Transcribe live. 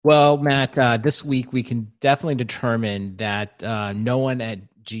Well, Matt, this week we can definitely determine that no one at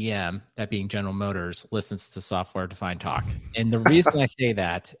GM, that being General Motors, listens to software-defined talk. And the reason I say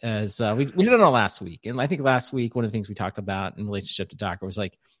that is we did it on last week. And I think last week, one of the things we talked about in relationship to Docker was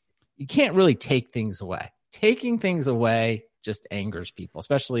like, you can't really take things away. Taking things away just angers people,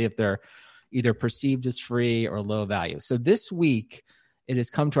 especially if they're either perceived as free or low value. So this week, it has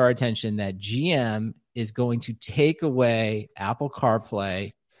come to our attention that GM is going to take away Apple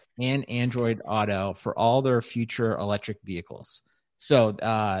CarPlay and Android Auto for all their future electric vehicles. So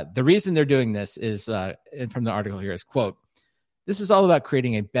the reason they're doing this is, and from the article here is, quote, "This is all about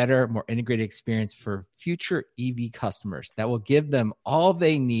creating a better, more integrated experience for future EV customers that will give them all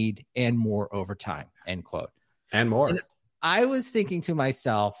they need and more over time," end quote. And more. And I was thinking to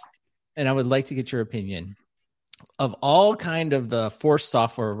myself, and I would like to get your opinion, of all kind of the forced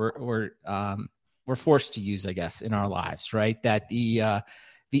software we're forced to use, I guess, in our lives, right? That the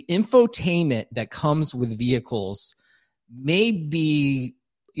infotainment that comes with vehicles may be,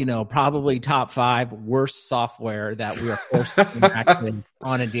 probably top 5 worst software that we are forced to interact with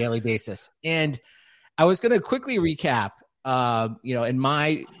on a daily basis. And I was going to quickly recap,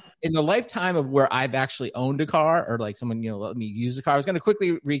 in the lifetime of where I've actually owned a car or like someone, let me use a car, I was going to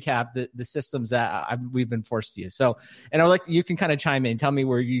quickly recap the systems that we've been forced to use. So, and I would like you can kind of chime in, tell me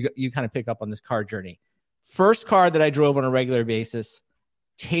where you kind of pick up on this car journey. First car that I drove on a regular basis,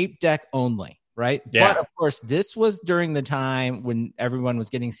 tape deck only, right? Yeah. But of course, this was during the time when everyone was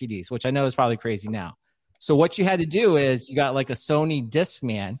getting CDs, which I know is probably crazy now. So what you had to do is you got like a Sony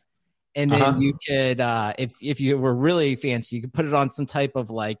Discman, and then you could, if you were really fancy, you could put it on some type of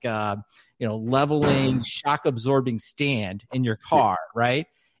like, leveling, shock absorbing stand in your car, right?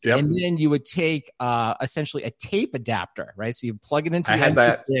 Yep. And then you would take essentially a tape adapter, right? So you plug it into I had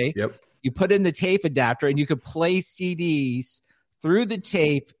that. Yep. You put in the tape adapter, and you could play CDs through the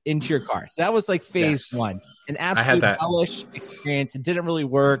tape into your car. So that was like phase one. An absolute hellish experience. It didn't really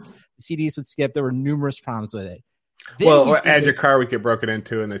work. The CDs would skip. There were numerous problems with it. Then your car would get broken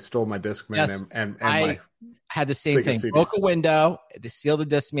into, and they stole my Discman. Yes, and I had the same thing. CDs. Broke a window, they steal the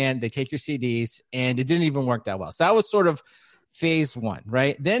Discman, they take your CDs, and it didn't even work that well. So that was sort of phase one,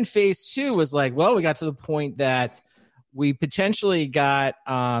 right? Then phase two was like, well, we got to the point that we potentially got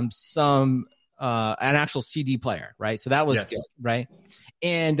an actual CD player, right? So that was good, right?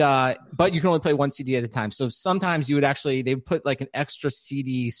 And but you can only play one CD at a time. So sometimes they would put like an extra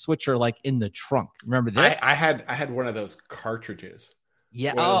CD switcher like in the trunk. Remember this? I had one of those cartridges.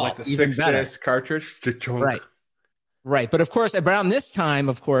 Yeah, like the 6-disc cartridge. Right. But of course, around this time,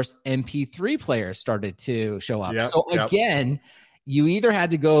 MP3 players started to show up. So again, you either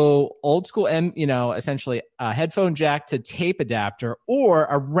had to go old school, essentially a headphone jack to tape adapter, or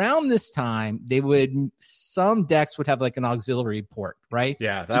around this time, some decks would have like an auxiliary port, right?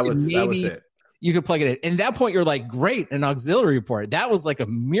 Yeah, that was it. You could plug it in. And at that point, you're like, great, an auxiliary port. That was like a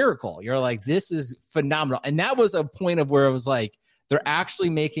miracle. You're like, this is phenomenal. And that was a point of where it was like, they're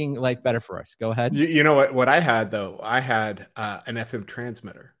actually making life better for us. Go ahead. You know what I had, though? I had an FM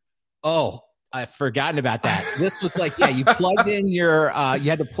transmitter. Oh, I've forgotten about that. This was like, you plugged in you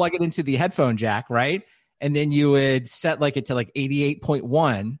had to plug it into the headphone jack, right? And then you would set like it to like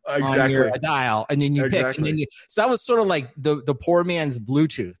 88.1 on your dial, and then you pick. And then so that was sort of like the poor man's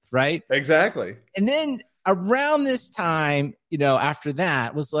Bluetooth, right? Exactly. And then around this time, after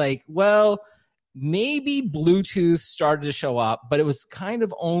that was like, well, maybe Bluetooth started to show up, but it was kind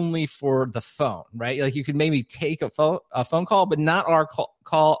of only for the phone, right? Like you could maybe take a phone call, but not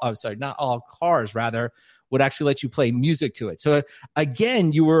not all cars rather would actually let you play music to it. So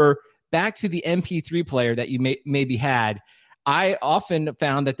again, you were back to the MP3 player that you maybe had. I often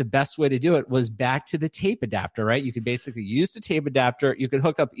found that the best way to do it was back to the tape adapter, right? You could basically use the tape adapter. You could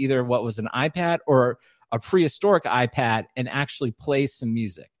hook up either what was an iPad or a prehistoric iPad and actually play some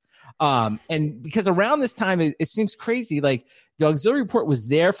music. And because around this time, it seems crazy, like the auxiliary port was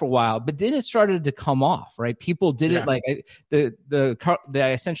there for a while, but then it started to come off, right? People did it like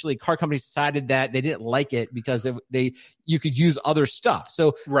essentially car companies decided that they didn't like it because you could use other stuff.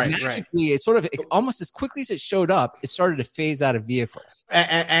 So magically, it sort of almost as quickly as it showed up, it started to phase out of vehicles.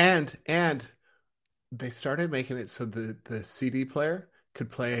 And they started making it so the CD player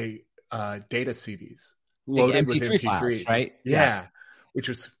could play data CDs loaded with MP3 files, right? Yeah, yes. Which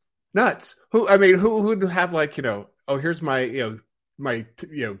was nuts. Who would have like, here's my, my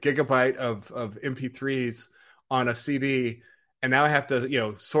gigabyte of MP3s on a CD, and now I have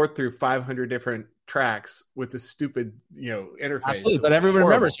to, sort through 500 different tracks with this stupid, interface. Absolutely, but everyone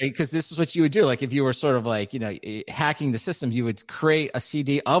remembers, right? Because this is what you would do. Like if you were sort of like, hacking the system, you would create a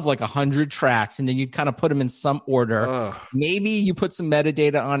CD of like 100 tracks, and then you'd kind of put them in some order. Maybe you put some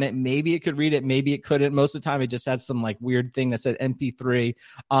metadata on it. Maybe it could read it. Maybe it couldn't. Most of the time, it just had some like weird thing that said MP3.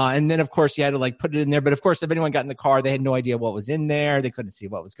 And then, of course, you had to like put it in there. But of course, if anyone got in the car, they had no idea what was in there. They couldn't see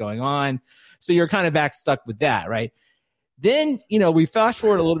what was going on. So you're kind of back stuck with that, right? Then, we fast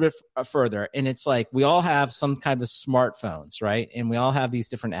forward a little bit further, and it's like we all have some kind of smartphones, right? And we all have these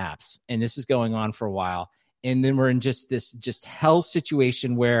different apps, and this is going on for a while. And then we're in just hell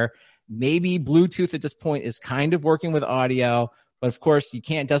situation where maybe Bluetooth at this point is kind of working with audio, but of course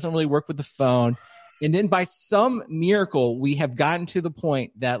doesn't really work with the phone. And then by some miracle, we have gotten to the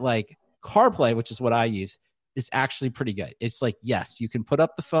point that like CarPlay, which is what I use, is actually pretty good. It's like, yes, you can put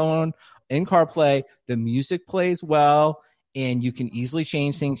up the phone in CarPlay, the music plays well, and you can easily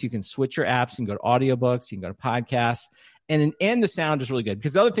change things. You can switch your apps. You can go to audiobooks. You can go to podcasts. And the sound is really good.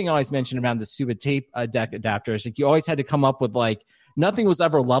 Because the other thing I always mention around the stupid tape deck adapter is like you always had to come up with like nothing was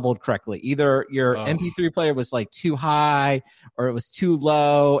ever leveled correctly. Either your MP3 player was like too high or it was too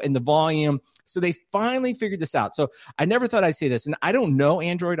low in the volume. So they finally figured this out. So I never thought I'd say this. And I don't know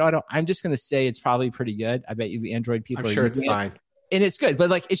Android Auto. I'm just going to say it's probably pretty good. I bet you Android people I'm sure it's fine. And it's good. But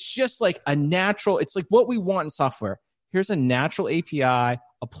like it's just like a natural, it's like what we want in software. Here's a natural API,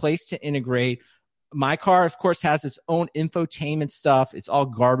 a place to integrate. My car, of course, has its own infotainment stuff. It's all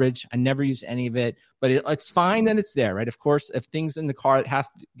garbage. I never use any of it, but it's fine that it's there, right? Of course, if things in the car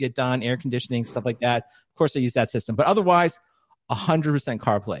have to get done, air conditioning, stuff like that, of course, I use that system. But otherwise, 100%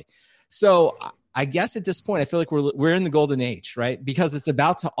 CarPlay. So I guess at this point, I feel like we're in the golden age, right? Because it's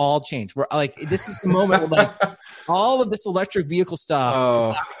about to all change. We're like, this is the moment where like all of this electric vehicle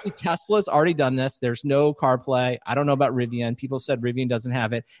stuff. Actually, Tesla's already done this. There's no CarPlay. I don't know about Rivian. People said Rivian doesn't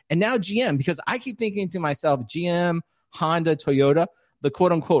have it. And now GM, because I keep thinking to myself, GM, Honda, Toyota, the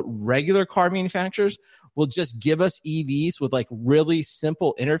quote unquote regular car manufacturers will just give us EVs with like really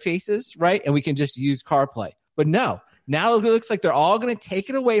simple interfaces, right? And we can just use CarPlay. But no, now it looks like they're all going to take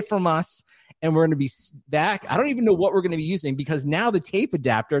it away from us. And we're going to be back. I don't even know what we're going to be using because now the tape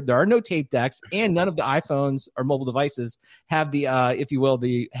adapter, there are no tape decks, and none of the iPhones or mobile devices have the, if you will,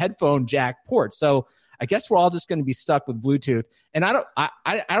 the headphone jack port. So I guess we're all just going to be stuck with Bluetooth. And I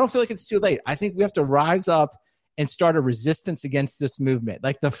don't feel like it's too late. I think we have to rise up and start a resistance against this movement.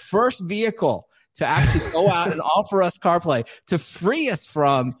 Like the first vehicle to actually go out and offer us CarPlay to free us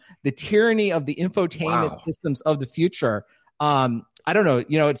from the tyranny of the infotainment systems of the future. I don't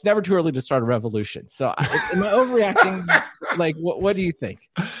know. It's never too early to start a revolution. So am I overreacting? Like, what do you think?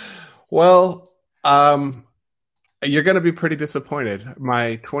 Well, you're going to be pretty disappointed.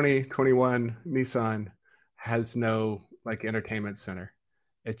 My 2021 Nissan has no like entertainment center.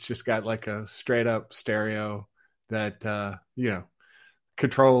 It's just got like a straight up stereo that,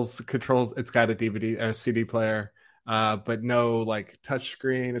 controls. It's got a CD player. But no like touch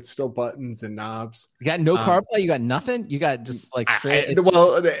screen. It's still buttons and knobs. You got no CarPlay? You got nothing? You got just like straight?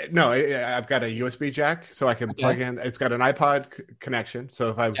 No, I've got a USB jack so I can plug in. It's got an iPod connection.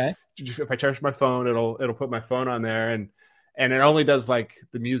 So if I charge my phone, it'll put my phone on there and it only does like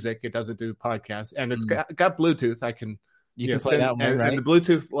the music. It doesn't do podcasts, and it's got Bluetooth. I can can play that one, right? And the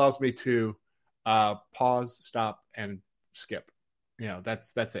Bluetooth allows me to pause, stop, and skip.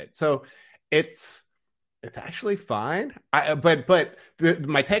 That's it. So it's actually fine. But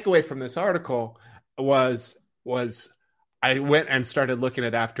my takeaway from this article was I went and started looking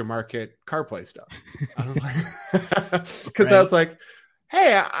at aftermarket CarPlay stuff. I was like, because I was like,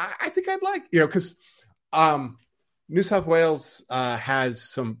 hey, I think I'd like, because New South Wales has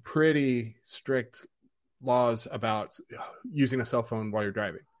some pretty strict laws about using a cell phone while you're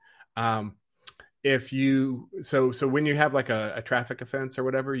driving. If you so when you have like a traffic offense or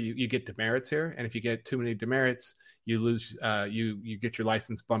whatever, you get demerits here, and if you get too many demerits, you lose you get your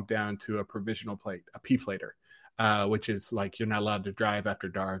license bumped down to a provisional plate, a P-plater, which is like you're not allowed to drive after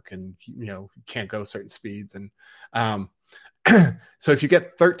dark, and you can't go certain speeds, and so if you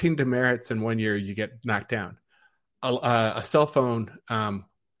get 13 demerits in 1 year, you get knocked down. A cell phone,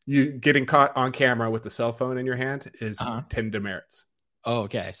 you getting caught on camera with the cell phone in your hand is 10 demerits. Oh,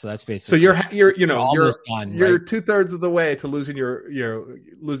 okay. So that's basically so you're done, you're right? 2/3 of the way to losing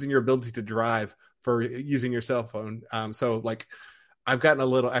your ability to drive for using your cell phone. So like I've gotten a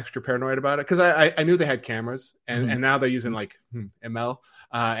little extra paranoid about it because I knew they had cameras and now they're using like ML,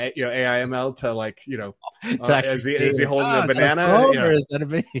 AI ML to like to is he holding a banana?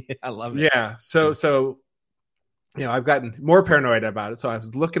 I love it. Yeah. So I've gotten more paranoid about it. So I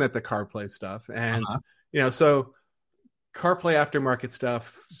was looking at the CarPlay stuff and so. CarPlay aftermarket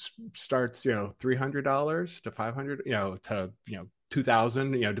stuff starts, $300 to $500, to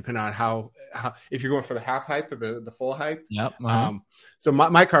 $2,000, depending on how if you're going for the half height or the full height. Yep. So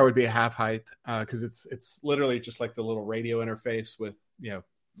my car would be a half height because it's literally just like the little radio interface with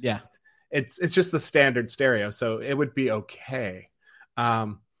yeah. It's just the standard stereo, so it would be okay.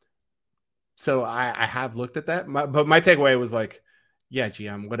 So I have looked at that, but my takeaway was like, yeah,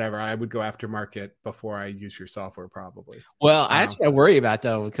 GM, whatever. I would go aftermarket before I use your software, probably. Well, that's what I worry about,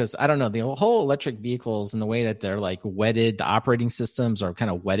 though, because I don't know, the whole electric vehicles and the way that they're like wedded, the operating systems are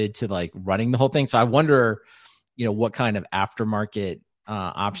kind of wedded to like running the whole thing. So I wonder, what kind of aftermarket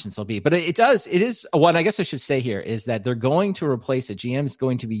options there'll be. But it is what I guess I should say here is that they're going to replace it. GM is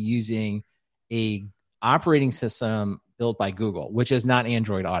going to be using a operating system built by Google, which is not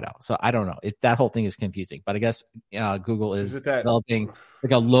Android Auto. So I don't know. That whole thing is confusing. But I guess Google is developing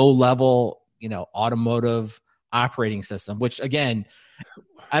like a low-level, automotive operating system, which again,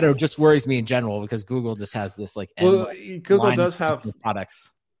 I don't know, just worries me in general because Google just has this like. Well, Google does have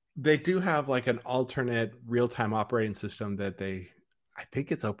products. They do have like an alternate real-time operating system that I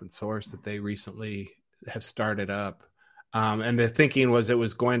think it's open source that they recently have started up. And the thinking was it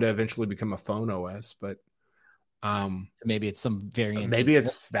was going to eventually become a phone OS, but maybe it's some variant. Maybe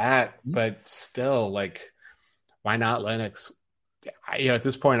it's that, but still, like, why not Linux? At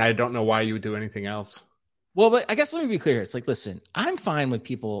this point, I don't know why you would do anything else. Well, but I guess let me be clear. It's like, listen, I'm fine with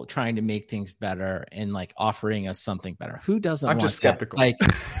people trying to make things better and like offering us something better. Who doesn't? I'm want just skeptical. Like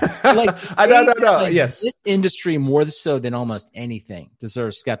I don't know. Yes, this industry more so than almost anything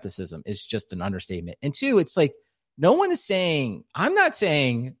deserves skepticism. Is just an understatement. And two, it's like no one is saying. I'm not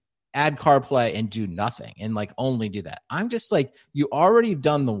saying add CarPlay and do nothing and like only do that. I'm just like, you already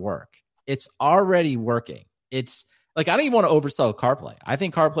done the work. It's already working. It's like, I don't even want to oversell CarPlay. I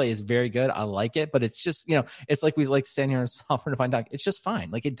think CarPlay is very good. I like it, but it's just, it's like we like stand here and software defined doc. It's just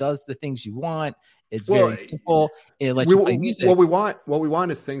fine. Like it does the things you want. It's very simple. It lets you play music. What we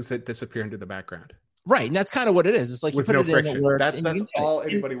want is things that disappear into the background. Right. And that's kind of what it is. It's like with you put no it friction. In, it works, that's all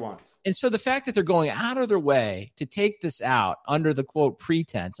anybody wants. And so the fact that they're going out of their way to take this out under the quote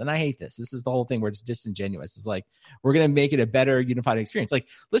pretense, and I hate this. This is the whole thing where it's disingenuous. It's like, we're going to make it a better unified experience. Like,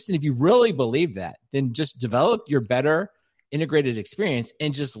 listen, if you really believe that, then just develop your better integrated experience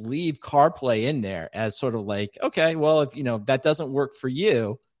and just leave CarPlay in there as sort of like, okay, well, if that doesn't work for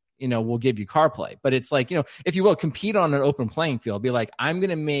you, we'll give you CarPlay. But it's like, if you will compete on an open playing field, be like, I'm going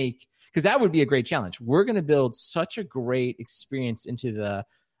to make, because that would be a great challenge. We're going to build such a great experience into the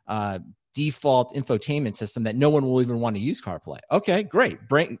default infotainment system that no one will even want to use CarPlay. Okay, great.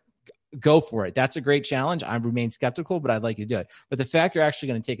 Go for it. That's a great challenge. I remain skeptical, but I'd like you to do it. But the fact they're actually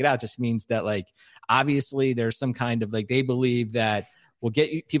going to take it out just means that, like, obviously there's some kind of like, they believe that we'll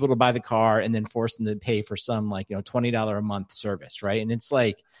get people to buy the car and then force them to pay for some like, $20 a month service. Right. And it's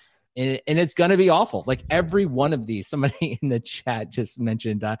like, and it's going to be awful. Like every one of these, somebody in the chat just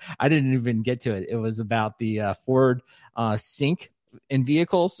mentioned, I didn't even get to it. It was about the Ford Sync in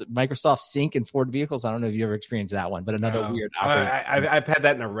vehicles, Microsoft Sync in Ford vehicles. I don't know if you ever experienced that one, but another weird. I've had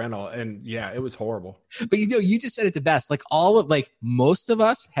that in a rental, and yeah, it was horrible. But you just said it the best. Like most of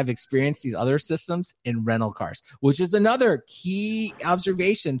us have experienced these other systems in rental cars, which is another key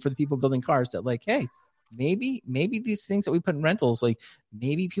observation for the people building cars that like, hey, maybe these things that we put in rentals, like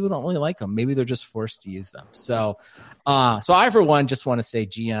maybe people don't really like them. Maybe they're just forced to use them. So I, for one, just want to say,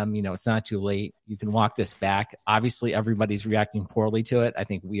 GM, it's not too late. You can walk this back. Obviously, everybody's reacting poorly to it. I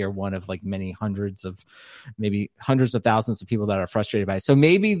think we are one of like many hundreds of thousands of people that are frustrated by it. So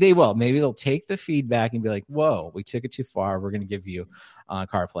maybe they will. Maybe they'll take the feedback and be like, whoa, we took it too far. We're going to give you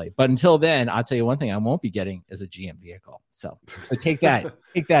CarPlay. But until then, I'll tell you one thing I won't be getting is a GM vehicle. So take that,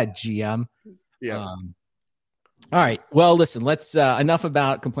 GM. Yeah. All right. Well, listen, let's enough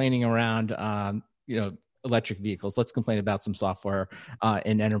about complaining around, electric vehicles. Let's complain about some software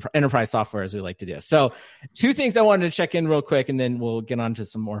and enterprise software, as we like to do. So 2 things I wanted to check in real quick, and then we'll get on to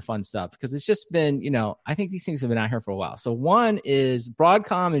some more fun stuff because it's just been, I think these things have been out here for a while. So one is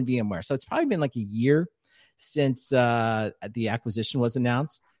Broadcom and VMware. So it's probably been like a year since the acquisition was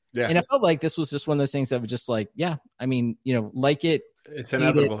announced. Yeah. And I felt like this was just one of those things that was just like, yeah, I mean, like it. It's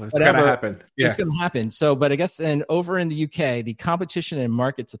inevitable. It's going to happen. Yeah. It's going to happen. So, but I guess then over in the UK, the Competition and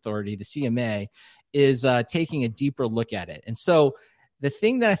Markets Authority, the CMA, is taking a deeper look at it. And so the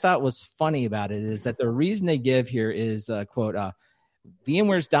thing that I thought was funny about it is that the reason they give here is, quote,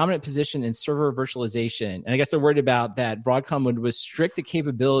 VMware's dominant position in server virtualization. And I guess they're worried about that Broadcom would restrict the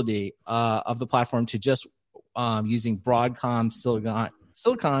capability of the platform to just using Broadcom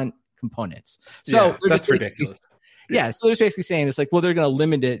silicon components. So that's ridiculous. Yeah, so they're basically saying it's like, well, they're going to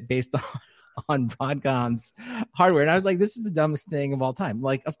limit it based on Broadcom's hardware. And I was like, this is the dumbest thing of all time.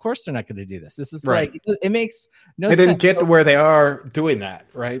 Like, of course they're not going to do this. This is like, it makes no sense. They didn't get to where they are doing that,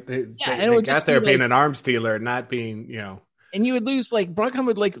 right? They got there being an arms dealer, not being, And you would lose, like, Broadcom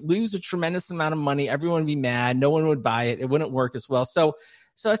would like lose a tremendous amount of money. Everyone would be mad. No one would buy it. It wouldn't work as well. So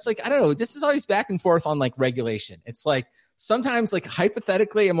it's like, I don't know. This is always back and forth on like regulation. It's like, sometimes, like,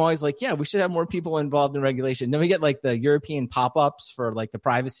 hypothetically, I'm always like, yeah, we should have more people involved in regulation. Then we get like the European pop-ups for like the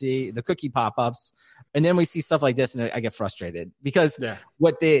privacy, the cookie pop-ups. And then we see stuff like this and I get frustrated because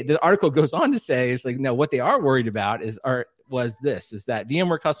what the article goes on to say is like, no, what they are worried about is that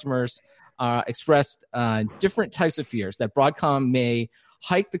VMware customers expressed different types of fears that Broadcom may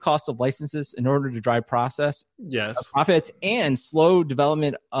hike the cost of licenses in order to drive profits and slow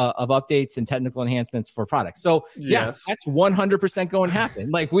development of updates and technical enhancements for products. So that's 100% going to happen.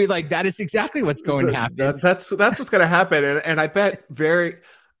 Like that is exactly what's going to happen. That's what's going to happen. And I bet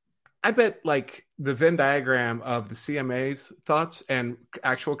like the Venn diagram of the CMA's thoughts and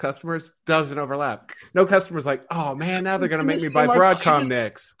actual customers doesn't overlap. No customer's like, oh man, now they're going to make me buy Broadcom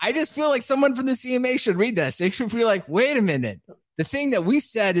next. I just feel like someone from the CMA should read this. They should be like, wait a minute. The thing that we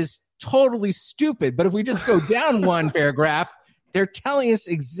said is totally stupid, but if we just go down one paragraph, they're telling us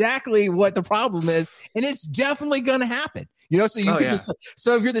exactly what the problem is, and it's definitely going to happen. So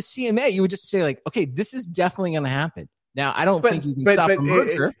so if you're the CMA, you would just say like, okay, this is definitely going to happen. Now, I don't think you can stop a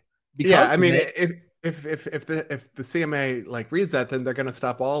merger. If the CMA like reads that, then they're going to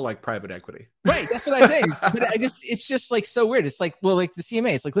stop all like private equity. Right. That's what I think. But it's just like so weird. It's like, well, like the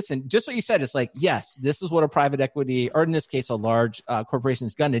CMA, it's like, listen, just what you said. It's like, yes, this is what a private equity, or in this case, a large corporation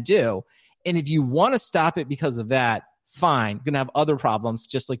is going to do. And if you want to stop it because of that, fine. You're going to have other problems,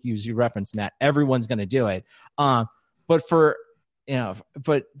 just like you referenced, Matt. Everyone's going to do it. But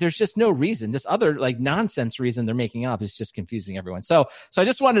there's just no reason. This other like nonsense reason they're making up is just confusing everyone. So I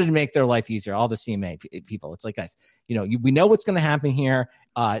just wanted to make their life easier. All the CMA people. It's like, guys, we know what's going to happen here.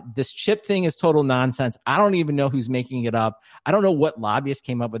 This chip thing is total nonsense. I don't even know who's making it up. I don't know what lobbyists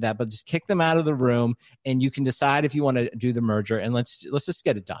came up with that, but just kick them out of the room and you can decide if you want to do the merger and let's just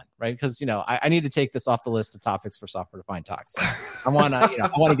get it done. Right. Because, I need to take this off the list of topics for software defined talks. I want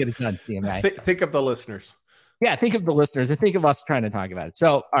to get it done. CMA. Think of the listeners. Yeah, think of the listeners and think of us trying to talk about it.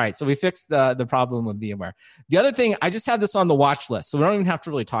 So, all right. So we fixed the problem with VMware. The other thing, I just have this on the watch list, so we don't even have to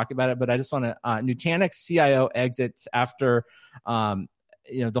really talk about it, but I just want to, Nutanix CIO exits after, the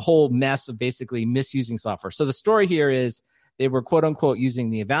whole mess of basically misusing software. So the story here is they were quote unquote using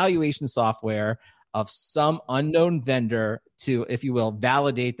the evaluation software of some unknown vendor to, if you will,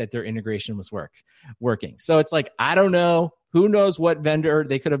 validate that their integration was working. So it's like, I don't know. Who knows what vendor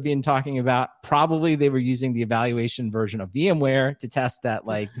they could have been talking about? Probably they were using the evaluation version of VMware to test that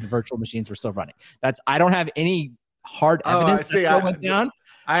like the virtual machines were still running. I don't have any hard evidence that went down.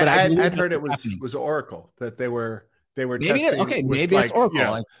 I'd heard it was Oracle that they were maybe testing. Maybe it's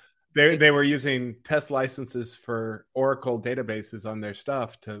Oracle. They were using test licenses for Oracle databases on their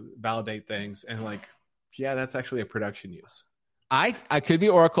stuff to validate things, and that's actually a production use. I could be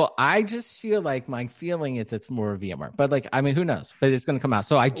Oracle. I just feel like my feeling is it's more VMware, but who knows? But it's going to come out.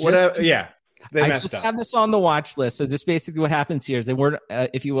 So I just have this on the watch list. So this basically what happens here is they weren't,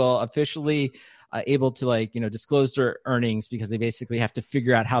 if you will, officially able to disclose their earnings because they basically have to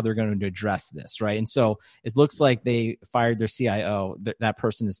figure out how they're going to address this, right? And so it looks like they fired their CIO. That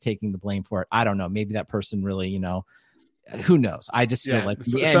person is taking the blame for it. I don't know. Maybe that person really, who knows? I just feel like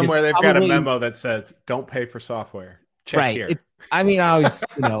somewhere they've got a memo that says, "Don't pay for software." Check right. Here. I always,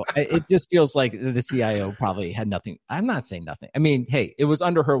 it just feels like the CIO probably had nothing. I'm not saying nothing. Hey, it was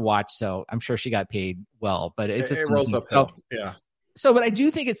under her watch, so I'm sure she got paid well, but it's just, it rolls uphill. Yeah. So, but I do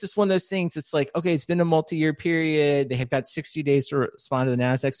think it's just one of those things. It's like, okay, it's been a multi-year period. They have got 60 days to respond to the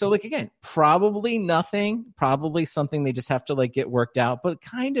NASDAQ. So again, probably nothing, probably something they just have to get worked out, but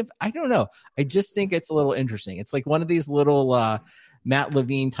kind of, I don't know. I just think it's a little interesting. It's like one of these little, Matt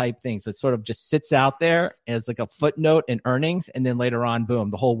Levine type things that sort of just sits out there as like a footnote in earnings. And then later on,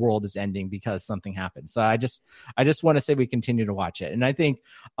 boom, the whole world is ending because something happened. So I just want to say we continue to watch it. And I think,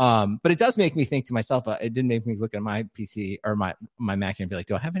 but it does make me think to myself, it did make me look at my PC or my Mac and be like,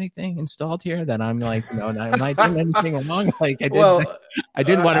 do I have anything installed here that I'm like, am I doing anything wrong? I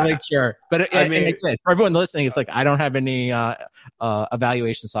did want to make sure, but for everyone listening, it's like, I don't have any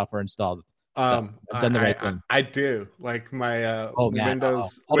evaluation software installed. So I've done the right thing. I do my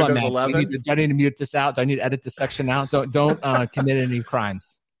Windows Hold on, Matt. 11. Do I need to mute this out? Do I need to edit this section out? Don't commit any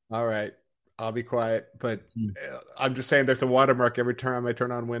crimes. All right, I'll be quiet. But I'm just saying, there's a watermark every time I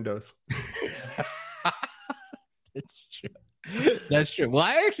turn on Windows. It's true. That's true. Well,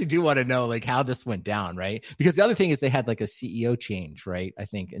 I actually do want to know like how this went down, right? Because the other thing is they had like a CEO change, right? I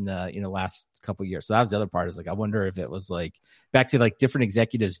think in the last couple of years. So that was the other part. Is like I wonder if it was like back to like different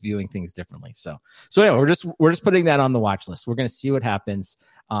executives viewing things differently. So anyway, we're just putting that on the watch list. We're going to see what happens.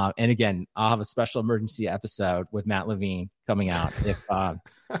 And again, I'll have a special emergency episode with Matt Levine coming out if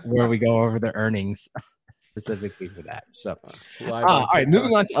where we go over the earnings specifically for that. So, all right,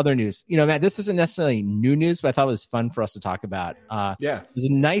 moving on to other news. Matt, this isn't necessarily new news, but I thought it was fun for us to talk about. There's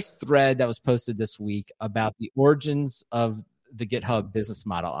a nice thread that was posted this week about the origins of the GitHub business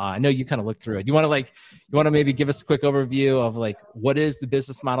model. I know you kind of looked through it. You want to maybe give us a quick overview of like what is the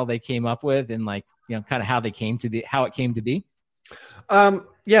business model they came up with and like kind of how it came to be. So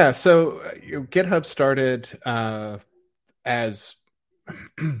GitHub started as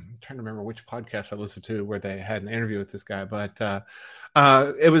I'm trying to remember which podcast I listened to where they had an interview with this guy, but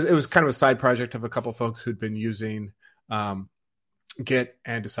it was kind of a side project of a couple folks who'd been using Git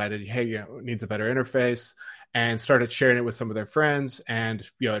and decided, hey, it needs a better interface, and started sharing it with some of their friends. And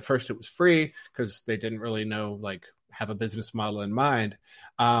at first it was free because they didn't really know have a business model in mind.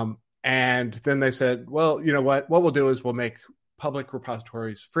 And then they said, well, you know what we'll do is we'll make public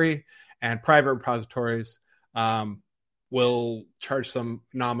repositories free and private repositories we'll charge some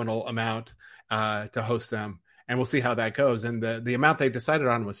nominal amount to host them, and we'll see how that goes. And the amount they decided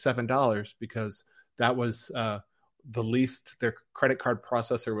on was $7 because that was the least their credit card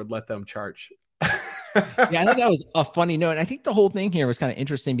processor would let them charge. Yeah, I thought that was a funny note. And I think the whole thing here was kind of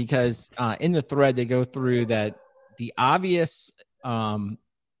interesting because in the thread, they go through that the obvious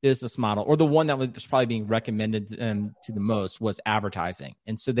business model, or the one that was probably being recommended to the most, was advertising.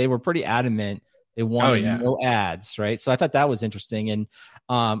 And so they were pretty adamant they wanted no ads, right? So I thought that was interesting. And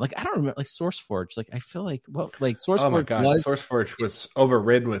I don't remember SourceForge. I feel like SourceForge. Oh my God, SourceForge was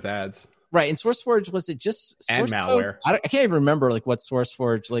overridden with ads. Right. And SourceForge, was it just and malware? I can't even remember what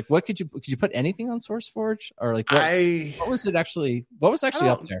SourceForge, what could you put anything on SourceForge, or what was it actually? What was actually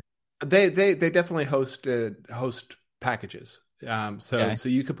up there? They definitely host packages. So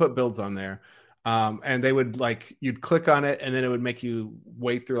you could put builds on there. And they would you'd click on it and then it would make you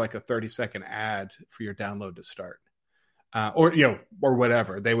wait through a 30-second ad for your download to start. Or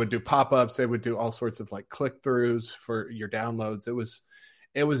whatever. They would do pop-ups. They would do all sorts of click-throughs for your downloads.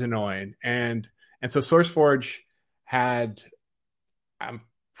 It was annoying. And so SourceForge had, I'm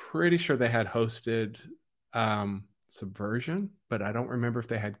pretty sure they had hosted Subversion, but I don't remember if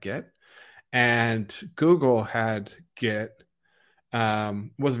they had Git. And Google had Git.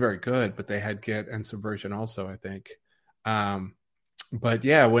 Wasn't very good, but they had Git and Subversion also, I think. But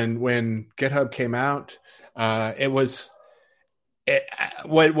yeah, when GitHub came out,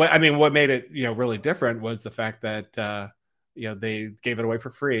 what made it really different was the fact that they gave it away for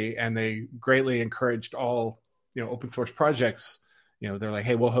free, and they greatly encouraged all open source projects. They're like,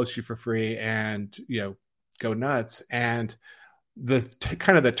 hey, we'll host you for free, and go nuts. And the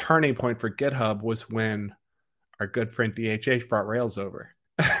kind of the turning point for GitHub was when our good friend DHH brought Rails over.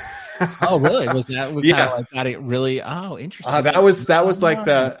 Oh, really? Was that got it really? Oh, interesting. That was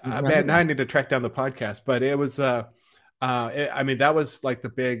man. Now I need to track down the podcast, but it was that was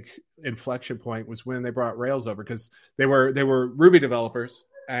the big inflection point was when they brought Rails over, because they were Ruby developers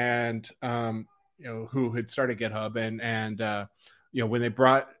and who had started GitHub and when they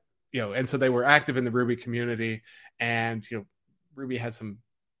brought and so they were active in the Ruby community, and Ruby had some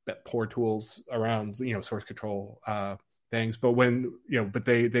poor tools around source control things, but when but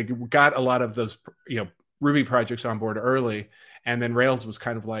they got a lot of those Ruby projects on board early, and then Rails was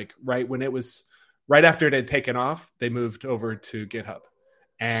kind of right after it had taken off, they moved over to GitHub,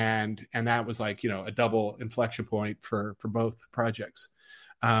 and that was a double inflection point for both projects.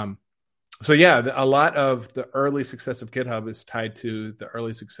 So yeah, a lot of the early success of GitHub is tied to the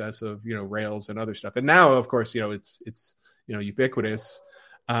early success of Rails and other stuff, and now of course it's ubiquitous.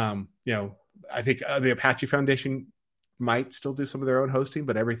 I think the Apache Foundation might still do some of their own hosting,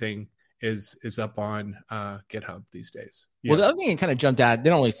 but everything is up on GitHub these days. Well, the other thing that kind of jumped out, they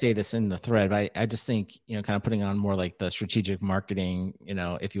don't really say this in the thread, but I just think, kind of putting on more the strategic marketing,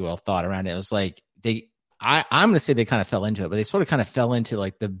 if you will, thought around it. It was I'm going to say they kind of fell into it, but they sort of kind of fell into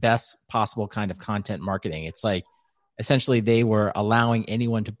the best possible kind of content marketing. It's essentially they were allowing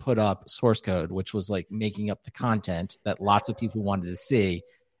anyone to put up source code, which was making up the content that lots of people wanted to see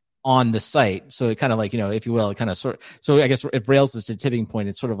on the site. So it kind of if you will, it kind of so I guess if Rails is a tipping point,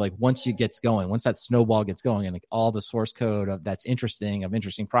 it's sort of once that snowball gets going and all the source code of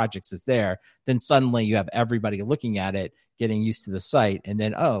interesting projects is there, then suddenly you have everybody looking at it, getting used to the site. And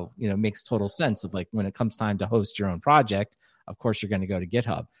then, it makes total sense of when it comes time to host your own project, of course you're going to go to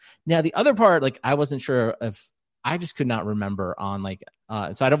GitHub. Now, the other part, I wasn't sure if I just could not remember on like,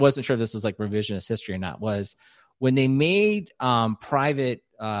 so I wasn't sure if this was like revisionist history or not, was when they made private,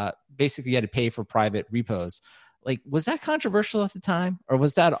 basically you had to pay for private repos. Like, was that controversial at the time, or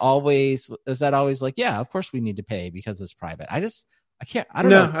was that always like, yeah, of course we need to pay because it's private? I don't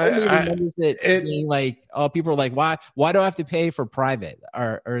know. It being like, oh, people are like, why do I have to pay for private?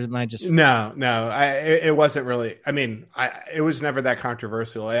 Or am I just no? It wasn't really. I mean, it was never that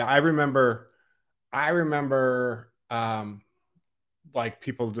controversial. I remember, like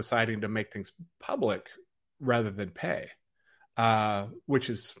people deciding to make things public rather than pay,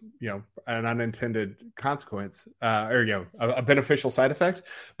 which is, an unintended consequence, or, a beneficial side effect.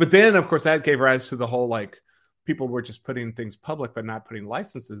 But then, of course, that gave rise to the whole, like, people were just putting things public, but not putting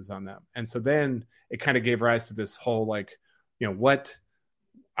licenses on them. And so then it kind of gave rise to this whole, like, what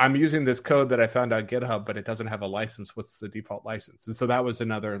I'm using this code that I found on GitHub, but it doesn't have a license. What's the default license? And so that was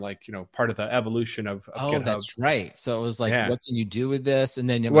another, like, part of the evolution of GitHub. That's right. So it was like, what can you do with this? And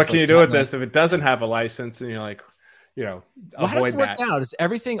then what can you do with this if it doesn't have a license? And you're like, how does it work now? Does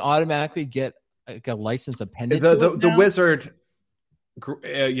everything automatically get like a license appended the wizard,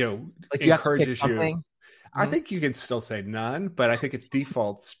 like encourages you. I think you can still say none, but I think it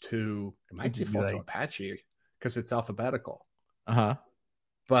defaults to, to Apache because it's alphabetical.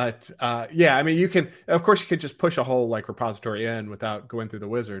 But I mean, you can just push a whole like repository in without going through the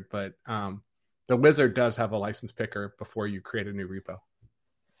wizard, but the wizard does have a license picker before you create a new repo.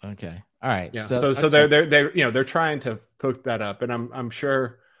 Okay. All right. Yeah. So they're trying to put that up, and I'm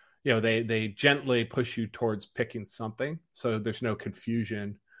sure, they gently push you towards picking something, so there's no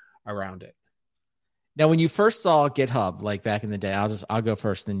confusion around it. Now, when you first saw GitHub, like back in the day, I'll go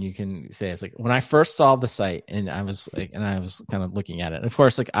first, then you can say. It's like when I first saw the site, and I was kind of looking at it. Of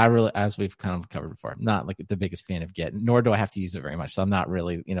course, like as we've kind of covered before, I'm not like the biggest fan of Git, nor do I have to use it very much. So I'm not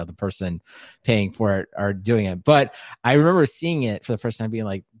really, the person paying for it or doing it. But I remember seeing it for the first time, being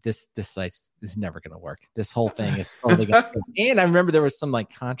like, this site is never going to work. This whole thing is totally going to. And I remember there was some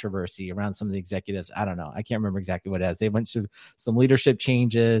like controversy around some of the executives. I don't know. I can't remember exactly what it is. They went through some leadership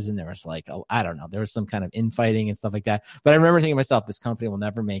changes, and there was like, I don't know. There was some kind of infighting and stuff like that. But I remember thinking to myself, this company will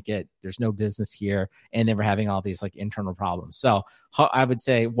never make it. There's no business here. And they were having all these like internal problems. So I would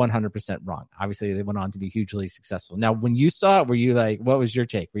say 100% wrong. Obviously, they went on to be hugely successful. Now, when you saw it, were you like, what was your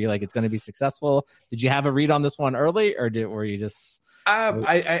take? Were you like, it's going to be successful? Did you have a read on this one early, or were you just...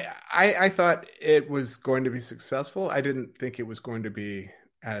 I thought it was going to be successful. I didn't think it was going to be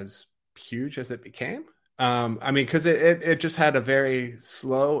as huge as it became. I mean, because it just had a very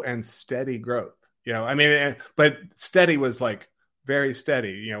slow and steady growth. But steady was like very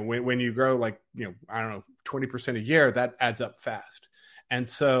steady. When you grow like, I don't know, 20% a year, that adds up fast. And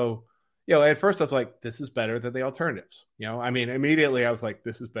so, at first I was like, this is better than the alternatives. Immediately I was like,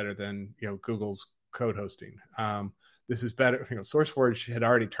 this is better than, Google's code hosting. This is better. SourceForge had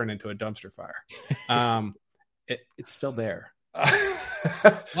already turned into a dumpster fire. It's still there.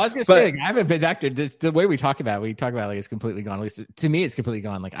 I was gonna say, like, I haven't been back to this, the way we talk about it, like it's completely gone. At least to me, it's completely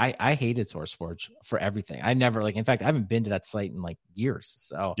gone. Like I hated SourceForge for everything. I never in fact, I haven't been to that site in like years.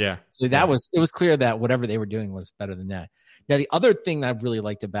 So yeah. So it was clear that whatever they were doing was better than that. Now, the other thing that I really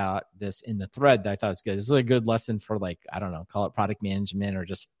liked about this in the thread that I thought was good, this is a good lesson for like, I don't know, call it product management or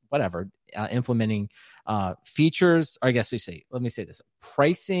just whatever, implementing features, or I guess let me say this,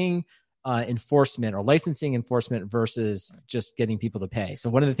 pricing enforcement or licensing enforcement versus just getting people to pay. So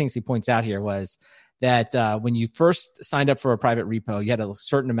one of the things he points out here was that when you first signed up for a private repo, you had a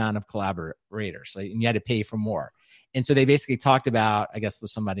certain amount of collaborators, and you had to pay for more. And so they basically talked about, I guess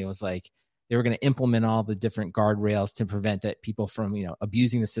somebody was like, they were going to implement all the different guardrails to prevent that people from,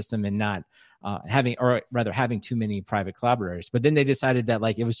 abusing the system and not having too many private collaborators. But then they decided that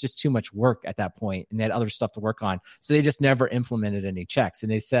like it was just too much work at that point, and they had other stuff to work on. So they just never implemented any checks.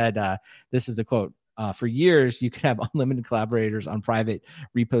 And they said, this is the quote, for years, you could have unlimited collaborators on private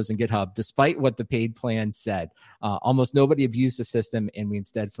repos in GitHub, despite what the paid plan said. Almost nobody abused the system, and we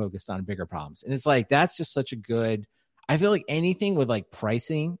instead focused on bigger problems. And it's like, that's just such a good, I feel like anything with like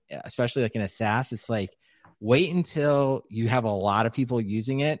pricing, especially like in a SaaS, it's like, wait until you have a lot of people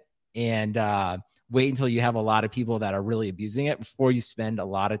using it, and wait until you have a lot of people that are really abusing it before you spend a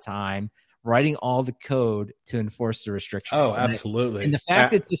lot of time writing all the code to enforce the restrictions. Oh, absolutely. And the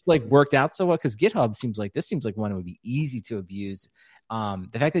fact that this like worked out so well, because GitHub seems like one that would be easy to abuse. The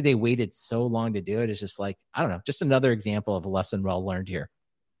fact that they waited so long to do it is just like, I don't know, just another example of a lesson well learned here.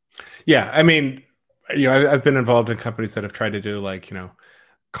 Yeah. I mean, I've been involved in companies that have tried to do like,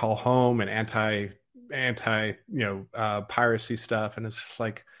 call home and anti piracy stuff. And it's just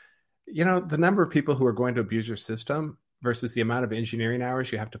like, the number of people who are going to abuse your system versus the amount of engineering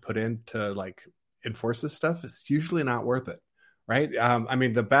hours you have to put in to like enforce this stuff, it's usually not worth it, right? I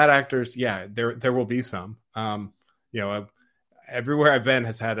mean, the bad actors, yeah, there will be some. Everywhere I've been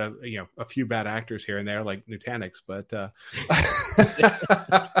has had a few bad actors here and there, like Nutanix, but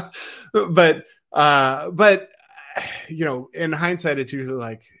in hindsight, it's usually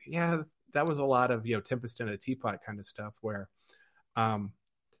like, yeah, that was a lot of tempest in a teapot kind of stuff where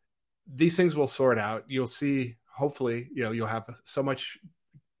these things will sort out. You'll see, hopefully, you'll have so much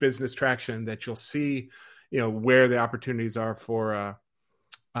business traction that you'll see, where the opportunities are for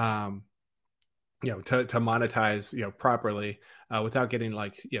to monetize, properly, without getting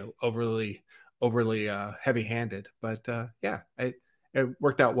like, overly heavy-handed. But it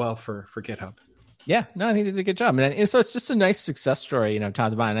worked out well for GitHub. Yeah, no, I think they did a good job. And so it's just a nice success story, top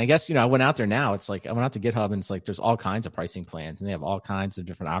to bottom. And I guess, I went out there now. It's like I went out to GitHub and it's like there's all kinds of pricing plans and they have all kinds of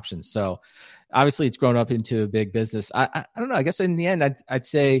different options. So obviously it's grown up into a big business. I don't know. I guess in the end, I'd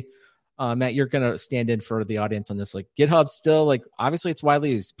say, Matt, you're going to stand in for the audience on this. Like GitHub still, like, obviously it's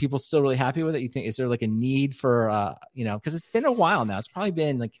widely used. People still really happy with it. You think, is there like a need for, because it's been a while now. It's probably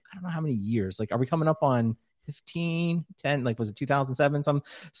been like, I don't know how many years. Like, are we coming up on 15, 10, like was it 2007?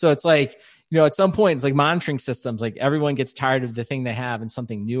 So it's like, at some point it's like monitoring systems, like everyone gets tired of the thing they have and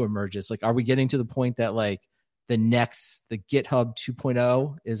something new emerges. Like, are we getting to the point that like the GitHub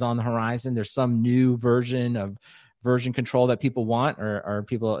 2.0 is on the horizon? There's some new version of version control that people want, or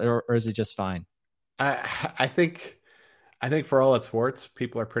is it just fine? I think for all its warts,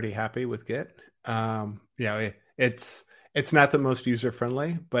 people are pretty happy with Git. It's not the most user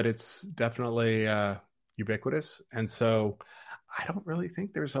friendly, but it's definitely ubiquitous, and so I don't really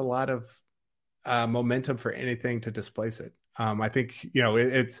think there's a lot of momentum for anything to displace it. I think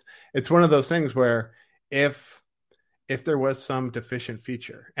it's one of those things where if there was some deficient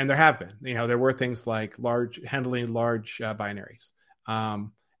feature, and there have been, there were things like handling large binaries,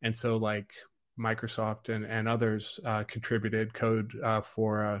 and so like Microsoft and others contributed code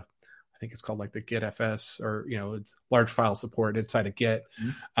for I think it's called like the GitFS, or it's large file support inside of Git.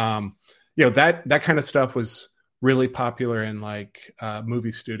 Mm-hmm. That kind of stuff was really popular in like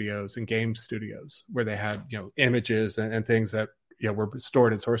movie studios and game studios where they had, images and things that, were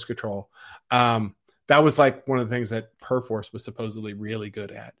stored in source control. That was like one of the things that Perforce was supposedly really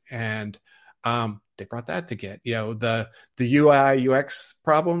good at. And they brought that to Git. The UI, UX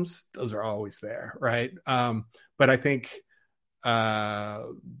problems, those are always there, right? But I think,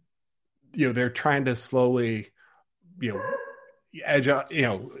 they're trying to slowly,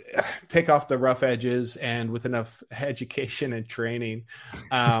 take off the rough edges, and with enough education and training,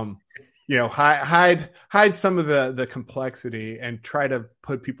 hide some of the complexity and try to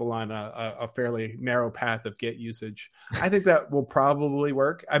put people on a fairly narrow path of Git usage. I think that will probably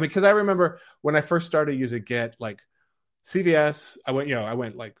work. I mean, because I remember when I first started using Git, like CVS, I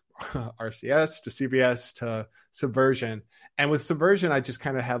went like RCS to CVS to Subversion, and with Subversion, I just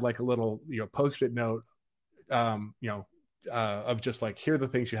kind of had like a little post-it note, of just like, here are the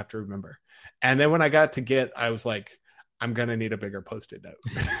things you have to remember. And then when I got to Git, I was like, I'm going to need a bigger post-it note.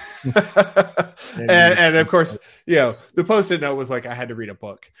 and of course, the post-it note was like, I had to read a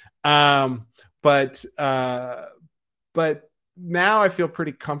book. But now I feel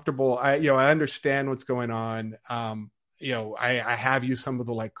pretty comfortable. I understand what's going on. I have used some of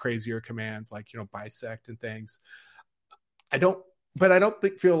the like crazier commands, like, bisect and things. I don't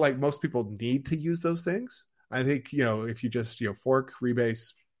feel like most people need to use those things. I think, if you just, fork,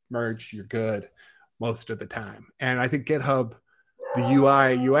 rebase, merge, you're good most of the time. And I think GitHub, the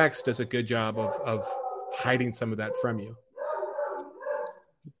UI, UX does a good job of hiding some of that from you.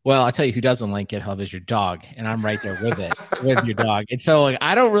 Well, I'll tell you who doesn't like GitHub is your dog, and I'm right there with it, with your dog. And so like,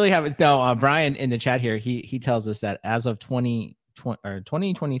 I don't really have it. No, Brian in the chat here, he tells us that as of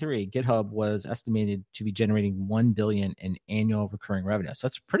 2023, GitHub was estimated to be generating $1 billion in annual recurring revenue. So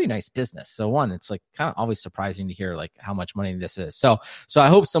that's a pretty nice business. So one, it's like kind of always surprising to hear like how much money this is. So I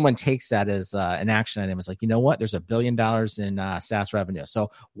hope someone takes that as an action item. It's like, you know what? There's $1 billion in SaaS revenue. So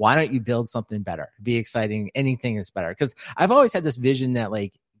why don't you build something better? Be exciting. Anything is better. Because I've always had this vision that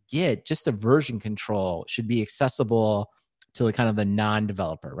like Git, just the version control should be accessible to the kind of the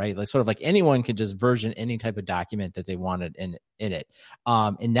non-developer, right? Like sort of like anyone could just version any type of document that they wanted in it.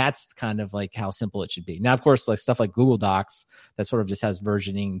 And that's kind of like how simple it should be. Now, of course, like stuff like Google Docs that sort of just has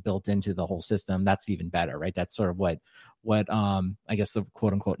versioning built into the whole system, that's even better, right? That's sort of what I guess the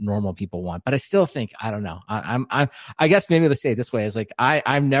quote unquote normal people want. But I still think, I don't know. I guess maybe let's say it this way is like,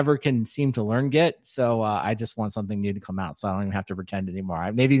 I never can seem to learn Git. So, I just want something new to come out. So I don't even have to pretend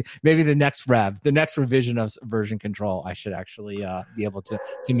anymore. Maybe the next revision of version control, I should actually, be able to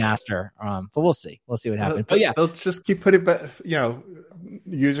master. But we'll see what happens. But yeah, they'll just keep putting,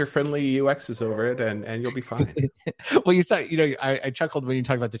 user-friendly UXs over it and you'll be fine. Well, you saw, I chuckled when you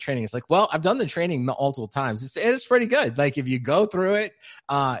talked about the training. It's like, well, I've done the training multiple times. It's pretty good. Like if you go through it,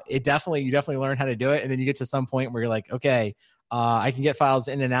 you definitely learn how to do it. And then you get to some point where you're like, okay, I can get files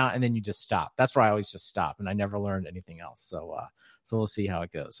in and out, and then you just stop. That's where I always just stop, and I never learned anything else. So we'll see how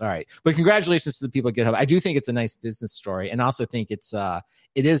it goes. All right. But congratulations to the people at GitHub. I do think it's a nice business story, and also think it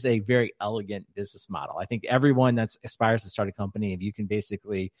is a very elegant business model. I think everyone that aspires to start a company, if you can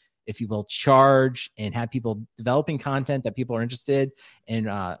basically, if you will, charge and have people developing content that people are interested in,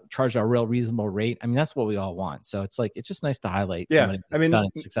 charge a real reasonable rate. I mean, that's what we all want. So it's just nice to highlight. Yeah. Done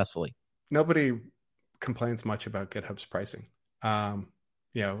it successfully. Nobody complains much about GitHub's pricing.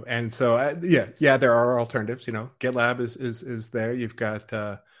 And so, there are alternatives, GitLab is there. You've got,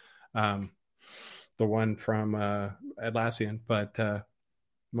 the one from, Atlassian, but,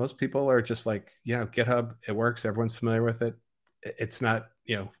 most people are just like, GitHub, it works. Everyone's familiar with it. It's not,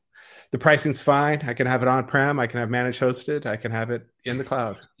 the pricing's fine. I can have it on-prem. I can have managed hosted. I can have it in the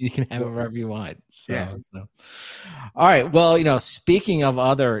cloud. You can have it wherever you want. So. All right. Well, speaking of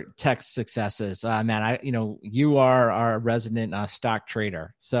other tech successes, Matt, you are our resident stock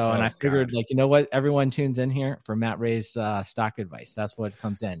trader. So, and I figured what? Everyone tunes in here for Matt Ray's stock advice. That's what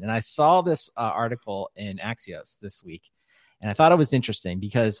comes in. And I saw this article in Axios this week, and I thought it was interesting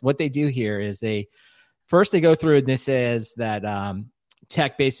because what they do here is they go through and this says that,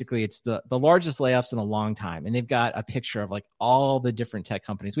 tech, basically, it's the largest layoffs in a long time. And they've got a picture of all the different tech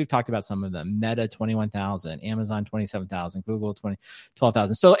companies. We've talked about some of them. Meta, 21,000, Amazon, 27,000, Google,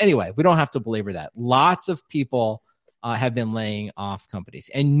 12,000. So anyway, we don't have to belabor that. Lots of people have been laying off companies.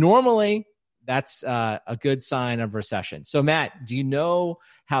 And normally that's a good sign of recession. So Matt, do you know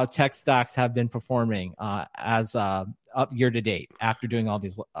how tech stocks have been performing as up year to date after doing all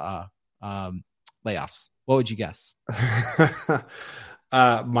these layoffs? What would you guess?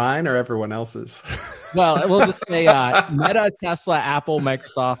 Mine or everyone else's? Well, we'll just say Meta, Tesla, Apple,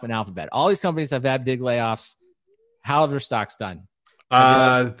 Microsoft, and Alphabet. All these companies have had big layoffs. How have their stocks done?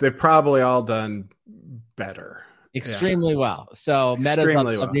 They've probably all done better. Extremely well. So Meta's up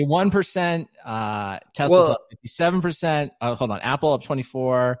 71%, Tesla's up 57%. Hold on, Apple up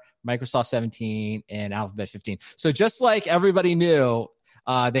 24%, Microsoft 17%, and Alphabet 15%. So just like everybody knew,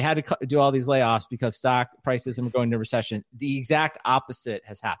 they had to do all these layoffs because stock prices were going into recession. The exact opposite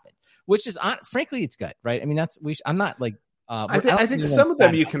has happened, which is, frankly, it's good, right? I mean, I'm not like. I think some of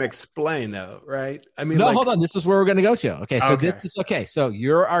them you can explain, though, right? I mean, no, hold on. This is where we're going to go to. Okay, so this is okay. So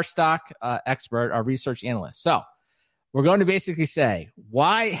you're our stock expert, our research analyst. So we're going to basically say,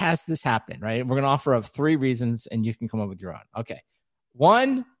 why has this happened, right? We're going to offer up 3 reasons, and you can come up with your own. Okay,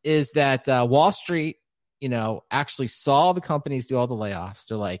 one is that Wall Street, actually saw the companies do all the layoffs.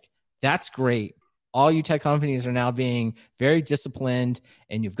 They're like, that's great. All you tech companies are now being very disciplined,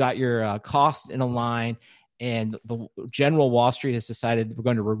 and you've got your costs in a line. And the general Wall Street has decided we're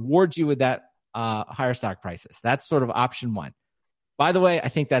going to reward you with that higher stock prices. That's sort of option one. By the way, I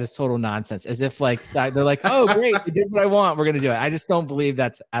think that is total nonsense. As if they're like, oh, great, they did what I want. We're going to do it. I just don't believe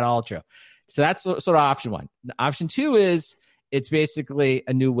that's at all true. So that's sort of option one. Option two is, it's basically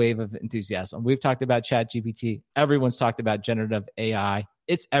a new wave of enthusiasm. We've talked about ChatGPT. Everyone's talked about generative AI.